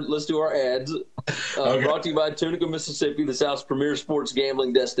do our ads. Okay. Brought to you by Tunica, Mississippi, the South's premier sports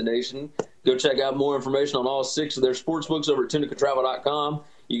gambling destination. Go check out more information on all 6 of their sports books over at tunicatravel.com.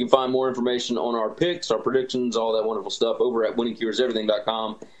 You can find more information on our picks, our predictions, all that wonderful stuff over at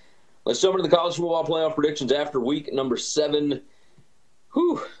winningcureseverything.com. Let's jump into the college football playoff predictions after week number 7.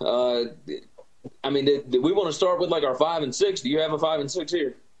 Whew. I mean, did we want to start with like our 5 and 6? Do you have a 5 and 6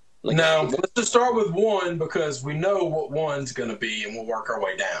 here? No, let's just start with 1 because we know what 1's going to be, and we'll work our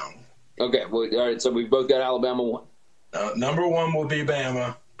way down. Okay, well, all right, so we've both got Alabama 1. Number 1 will be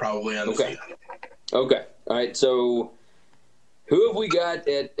Bama, probably undefeated. Okay, all right, so who have we got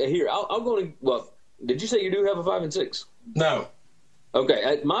at here? I'll go to, well, did you say you do have a 5 and 6? No. Okay,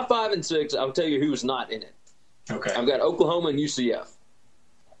 at my 5 and 6, I'll tell you who's not in it. Okay. I've got Oklahoma and UCF.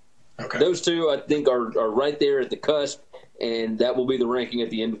 Okay. Those two, I think, are right there at the cusp, and that will be the ranking at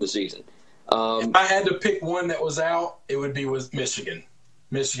the end of the season. If I had to pick one that was out, it would be with Michigan.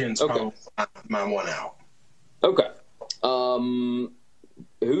 Michigan's probably my 1 out. Okay.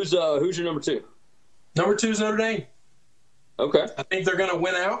 Who's your number 2? Number 2 is Notre Dame. Okay. I think they're going to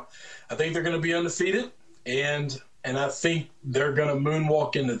win out. I think they're going to be undefeated, and I think they're going to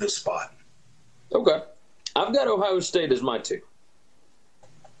moonwalk into this spot. Okay. I've got Ohio State as my 2.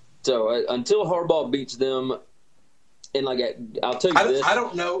 So until Harbaugh beats them, and I'll tell you this. I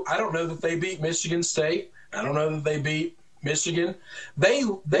don't know that they beat Michigan State. I don't know that they beat Michigan.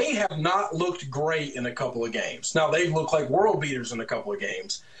 They have not looked great in a couple of games. Now they look like world beaters in a couple of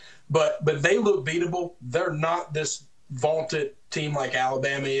games, but they look beatable. They're not this vaunted team like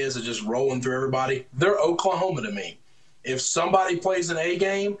Alabama is, of just rolling through everybody. They're Oklahoma to me. If somebody plays an A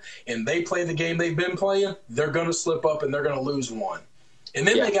game and they play the game they've been playing, they're going to slip up and they're going to lose 1. And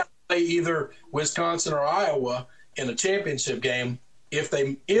then they got to play either Wisconsin or Iowa in a championship game if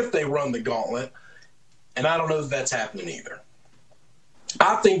they run the gauntlet. And I don't know that that's happening either.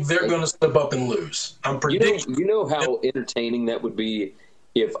 I think they're going to slip up and lose. I'm predicting. You know how entertaining that would be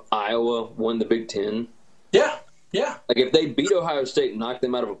if Iowa won the Big Ten? Yeah. Like if they beat Ohio State and knocked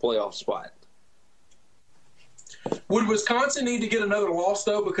them out of a playoff spot. Would Wisconsin need to get another loss,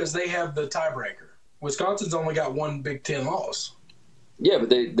 though, because they have the tiebreaker? Wisconsin's only got 1 Big Ten loss. Yeah, but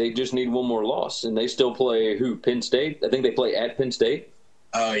they just need 1 more loss, and they still play Penn State? I think they play at Penn State.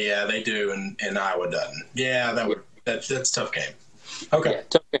 Oh, yeah, they do, and Iowa doesn't. Yeah, that's a tough game. Okay. Yeah,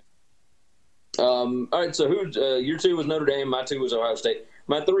 tough game. All right, so who's your 2 was Notre Dame, my 2 was Ohio State.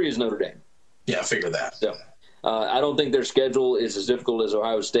 My 3 is Notre Dame. Yeah, I figured that. So I don't think their schedule is as difficult as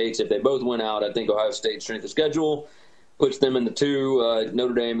Ohio State's. If they both went out, I think Ohio State's strength of schedule puts them in the 2.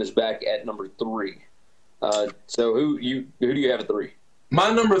 Notre Dame is back at number 3. So who do you have at 3? My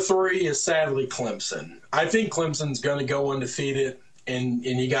number 3 is sadly Clemson. I think Clemson's going to go undefeated, and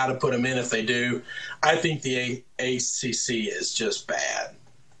you got to put them in if they do. I think the ACC is just bad.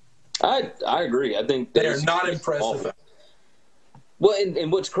 I agree. I think they are not impressive. Awful. Well,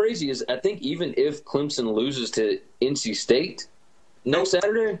 and what's crazy is I think even if Clemson loses to NC State next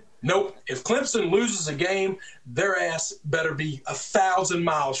Saturday. Nope. If Clemson loses a game, their ass better be 1,000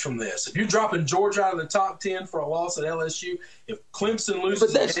 miles from this. If you're dropping Georgia out of the top 10 for a loss at LSU, if Clemson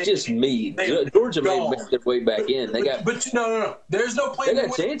loses, but that's just me. Georgia may make their way back in. No. There's no plan. They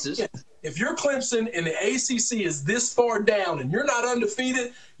got chances. If you're Clemson and the ACC is this far down and you're not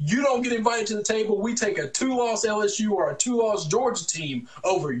undefeated, you don't get invited to the table. We take a 2-loss LSU or a 2-loss Georgia team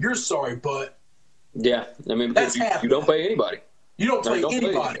over your sorry butt. Yeah, I mean, because you don't play anybody. You don't play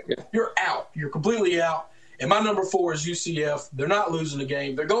anybody. Yeah. You're out. You're completely out. And my number 4 is UCF. They're not losing the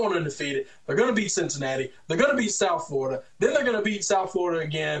game. They're going undefeated. They're going to beat Cincinnati. They're going to beat South Florida. Then they're going to beat South Florida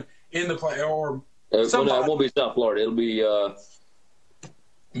again in the play. Or no, it won't be South Florida. It'll be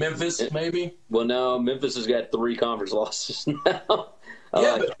Memphis, maybe. Well, no, Memphis has got 3 conference losses now.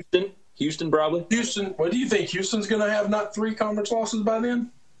 Yeah, Houston probably. Houston. What do you think? Houston's going to have not 3 conference losses by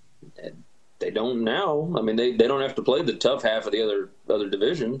then? They don't now. I mean, they don't have to play the tough half of the other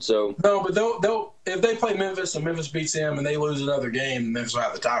division. So no, but they'll if they play Memphis and Memphis beats them and they lose another game, Memphis will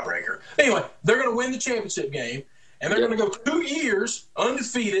have the tiebreaker. Anyway, they're going to win the championship game, and they're going to go 2 years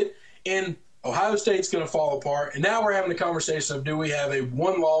undefeated, and Ohio State's going to fall apart. And now we're having a conversation of, do we have a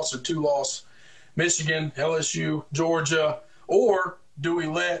 1-loss or 2-loss Michigan, LSU, Georgia, or do we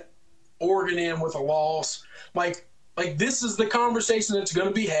let Oregon in with a loss? Like this is the conversation that's going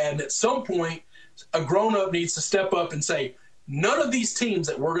to be had. And at some point, a grown-up needs to step up and say, none of these teams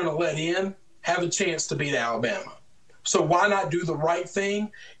that we're going to let in have a chance to beat Alabama. So why not do the right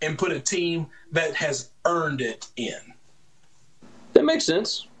thing and put a team that has earned it in? That makes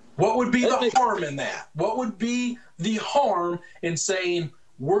sense. What would be the harm in that? What would be the harm in saying,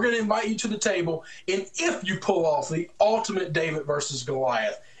 we're going to invite you to the table, and if you pull off the ultimate David versus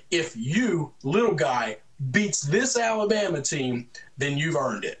Goliath, if you, little guy, beats this Alabama team, then you've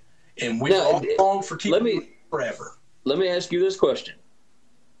earned it. And we're all wrong for keeping it forever. Let me ask you this question.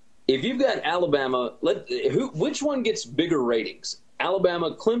 If you've got Alabama, which one gets bigger ratings?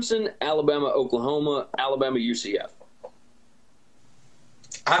 Alabama, Clemson, Alabama, Oklahoma, Alabama, UCF?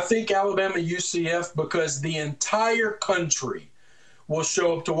 I think Alabama, UCF, because the entire country will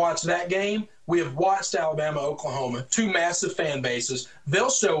show up to watch that game. We have watched Alabama, Oklahoma, 2 massive fan bases. They'll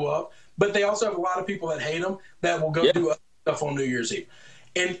show up, but they also have a lot of people that hate them that will go do other stuff on New Year's Eve.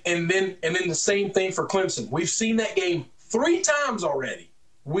 And then the same thing for Clemson. We've seen that game 3 times already.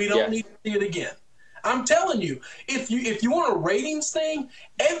 We don't need to see it again. I'm telling you, if you want a ratings thing,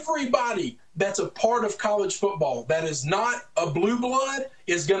 everybody that's a part of college football that is not a blue blood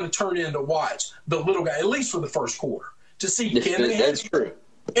is going to turn in to watch the little guy, at least for the first quarter, to see can they. That's true.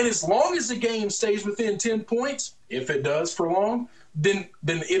 And as long as the game stays within 10 points, if it does for long, then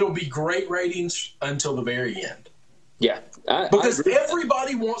it'll be great ratings until the very end. Yeah. Because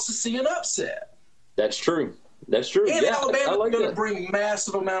everybody wants to see an upset. That's true. That's true. And Alabama's going to bring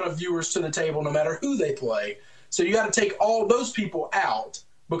massive amount of viewers to the table no matter who they play. So you got to take all those people out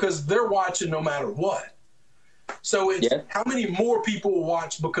because they're watching no matter what. So it's how many more people will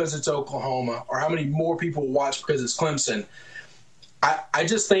watch because it's Oklahoma or how many more people will watch because it's Clemson. I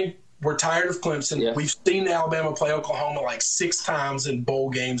just think we're tired of Clemson. Yeah. We've seen Alabama play Oklahoma like 6 times in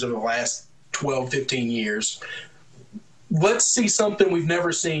bowl games over the last 12, 15 years. Let's see something we've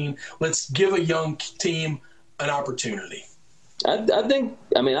never seen. Let's give a young team an opportunity. I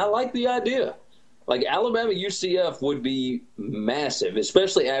like the idea. Like Alabama UCF would be massive,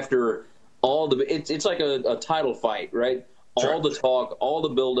 especially after all the it's like a title fight, right? Sure. All the talk, all the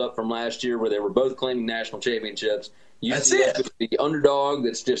build up from last year where they were both claiming national championships. UCF is the underdog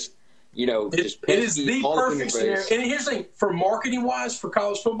that's just, just it is the perfect scenario. And here's the thing, for marketing wise for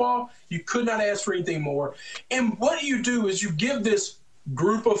college football, you could not ask for anything more. And what you do is you give this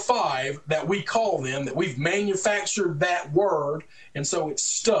group of 5 that we call them, that we've manufactured that word, and so it's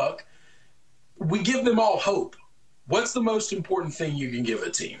stuck. We give them all hope. What's the most important thing you can give a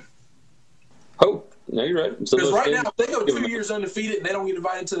team? Hope. No, you're right. Because right now, if they go 2 years undefeated and they don't get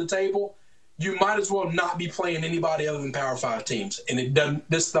invited to the table, you might as well not be playing anybody other than Power 5 teams. And it doesn't.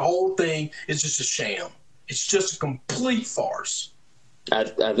 The whole thing is just a sham. It's just a complete farce. I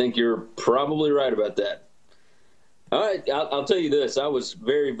think you're probably right about that. All right, I'll tell you this. I was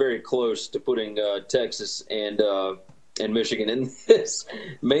very, very close to putting Texas and Michigan in this,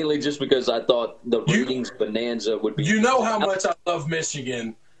 mainly just because I thought the ratings bonanza would be. You know how much I love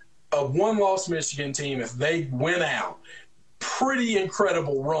Michigan. A 1-loss Michigan team, if they win out, pretty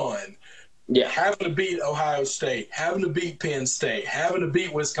incredible run. Yeah. Having to beat Ohio State, having to beat Penn State, having to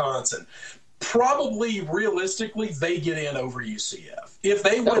beat Wisconsin. Probably, realistically, they get in over UCF. If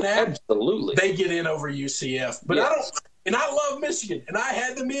they win out, absolutely, they get in over UCF. But yes. I love Michigan, and I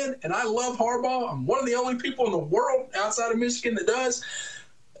had them in, and I love Harbaugh. I'm one of the only people in the world outside of Michigan that does.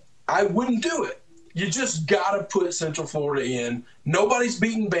 I wouldn't do it. You just got to put Central Florida in. Nobody's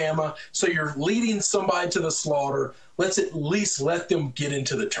beating Bama, so you're leading somebody to the slaughter. Let's at least let them get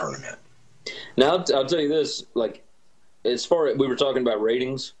into the tournament. Now, I'll tell you this, like, as far as we were talking about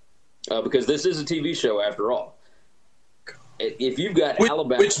ratings, because this is a TV show after all. If you've got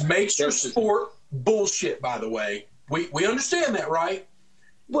Alabama. Which makes your sport bullshit, by the way. We understand that, right?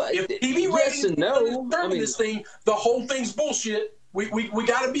 Well, if TV ratings determine this thing, the whole thing's bullshit. We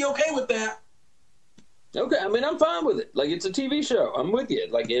got to be okay with that. Okay, I'm fine with it. Like, it's a TV show. I'm with you.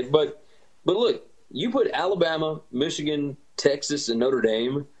 Like, but look, you put Alabama, Michigan, Texas, and Notre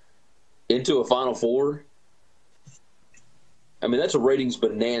Dame into a Final Four. That's a ratings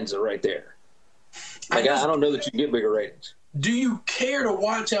bonanza right there. Like, I don't know that you get bigger ratings. do you care to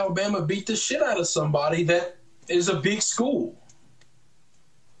watch Alabama beat the shit out of somebody that is a big school?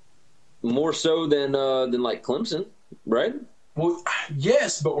 More so than like Clemson, right? Well,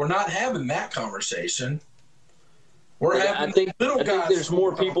 yes, but we're not having that conversation. I think there's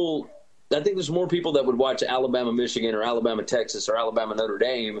more people that would watch Alabama, Michigan, or Alabama, Texas, or Alabama, Notre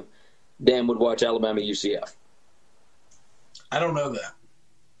Dame than would watch Alabama, UCF. I don't know that.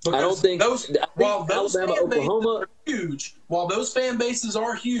 Because I don't think those Alabama, Oklahoma are huge. While those fan bases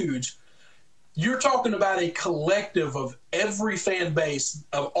are huge, you're talking about a collective of every fan base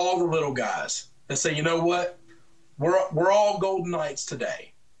of all the little guys that say, you know what, we're all Golden Knights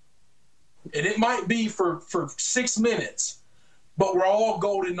today, and it might be for 6 minutes, but we're all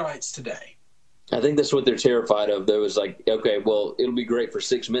Golden Knights today. I think that's what they're terrified of, though. Is like, okay, well, it'll be great for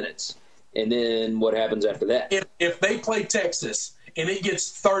 6 minutes, and then what happens after that? If they play Texas and it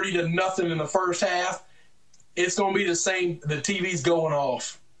gets 30-0 in the first half, it's going to be the same. The TV's going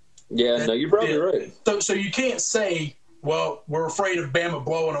off. Yeah, no, you're probably right. So you can't say, well, we're afraid of Bama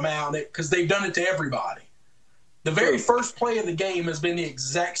blowing them out, because they've done it to everybody. The very first play of the game has been the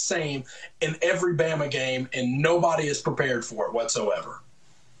exact same in every Bama game, and nobody is prepared for it whatsoever.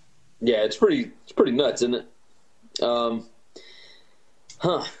 Yeah, it's pretty nuts, isn't it?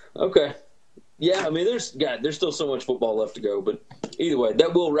 Okay. Yeah, I mean, there's still so much football left to go, but either way,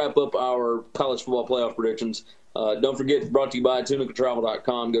 that will wrap up our college football playoff predictions. Don't forget, brought to you by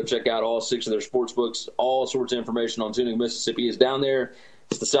TunicaTravel.com. Go check out all 6 of their sports books. All sorts of information on Tunica, Mississippi is down there.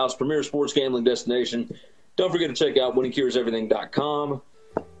 It's the South's premier sports gambling destination. Don't forget to check out winningcureseverything.com.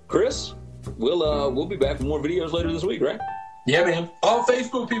 Chris, we'll be back with more videos later this week, right? Yeah, man. All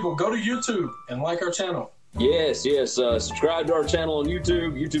Facebook people, go to YouTube and like our channel. Yes. Subscribe to our channel on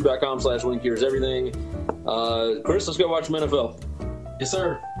YouTube, youtube.com/winningcureseverything. Chris, let's go watch some NFL. Yes,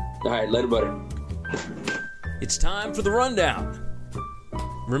 sir. All right, later, buddy. It's time for the rundown.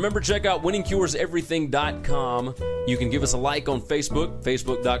 Remember, check out winningcureseverything.com. You can give us a like on Facebook,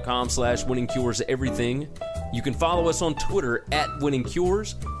 facebook.com/winningcureseverything. You can follow us on Twitter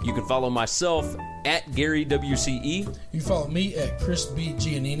 @winningcures. You can follow myself @GaryWCE. You can follow me @Chris B.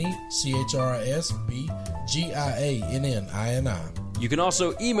 Giannini, ChrisBGiannini. You can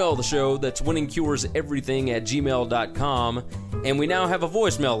also email the show, that's winningcureseverything@gmail.com. And we now have a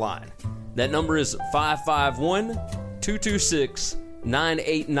voicemail line. That number is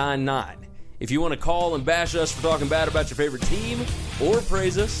 551-226-9899. If you want to call and bash us for talking bad about your favorite team, or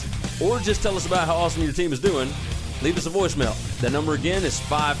praise us, or just tell us about how awesome your team is doing, leave us a voicemail. That number again is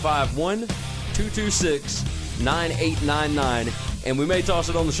 551-226-9899, and we may toss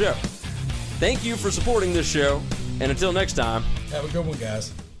it on the show. Thank you for supporting this show, and until next time, have a good one,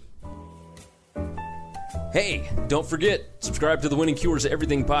 guys. Hey, don't forget, subscribe to the Winning Cures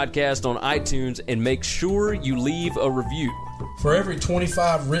Everything podcast on iTunes and make sure you leave a review. For every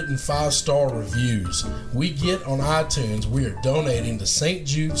 25 written 5-star reviews we get on iTunes, we are donating to St.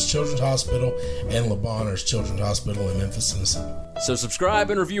 Jude's Children's Hospital and Le Bonheur Children's Hospital in Memphis, Tennessee. So subscribe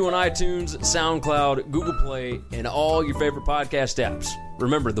and review on iTunes, SoundCloud, Google Play, and all your favorite podcast apps.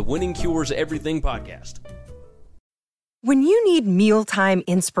 Remember, the Winning Cures Everything podcast. When you need mealtime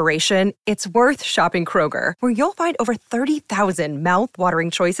inspiration, it's worth shopping Kroger, where you'll find over 30,000 mouth-watering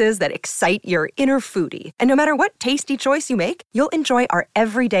choices that excite your inner foodie. And no matter what tasty choice you make, you'll enjoy our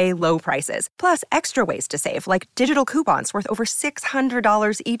everyday low prices, plus extra ways to save, like digital coupons worth over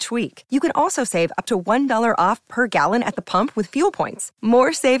 $600 each week. You can also save up to $1 off per gallon at the pump with fuel points.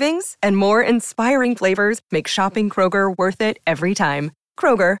 More savings and more inspiring flavors make shopping Kroger worth it every time.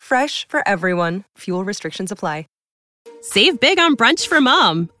 Kroger, fresh for everyone. Fuel restrictions apply. Save big on brunch for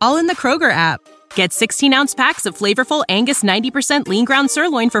mom, all in the Kroger app. Get 16-ounce packs of flavorful Angus 90% lean ground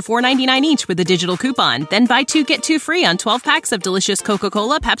sirloin for $4.99 each with a digital coupon. Then buy 2, get 2 free on 12 packs of delicious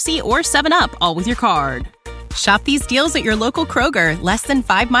Coca-Cola, Pepsi, or 7-Up, all with your card. Shop these deals at your local Kroger, less than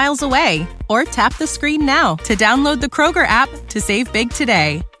 5 miles away. Or tap the screen now to download the Kroger app to save big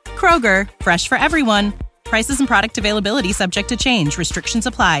today. Kroger, fresh for everyone. Prices and product availability subject to change. Restrictions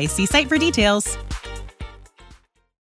apply. See site for details.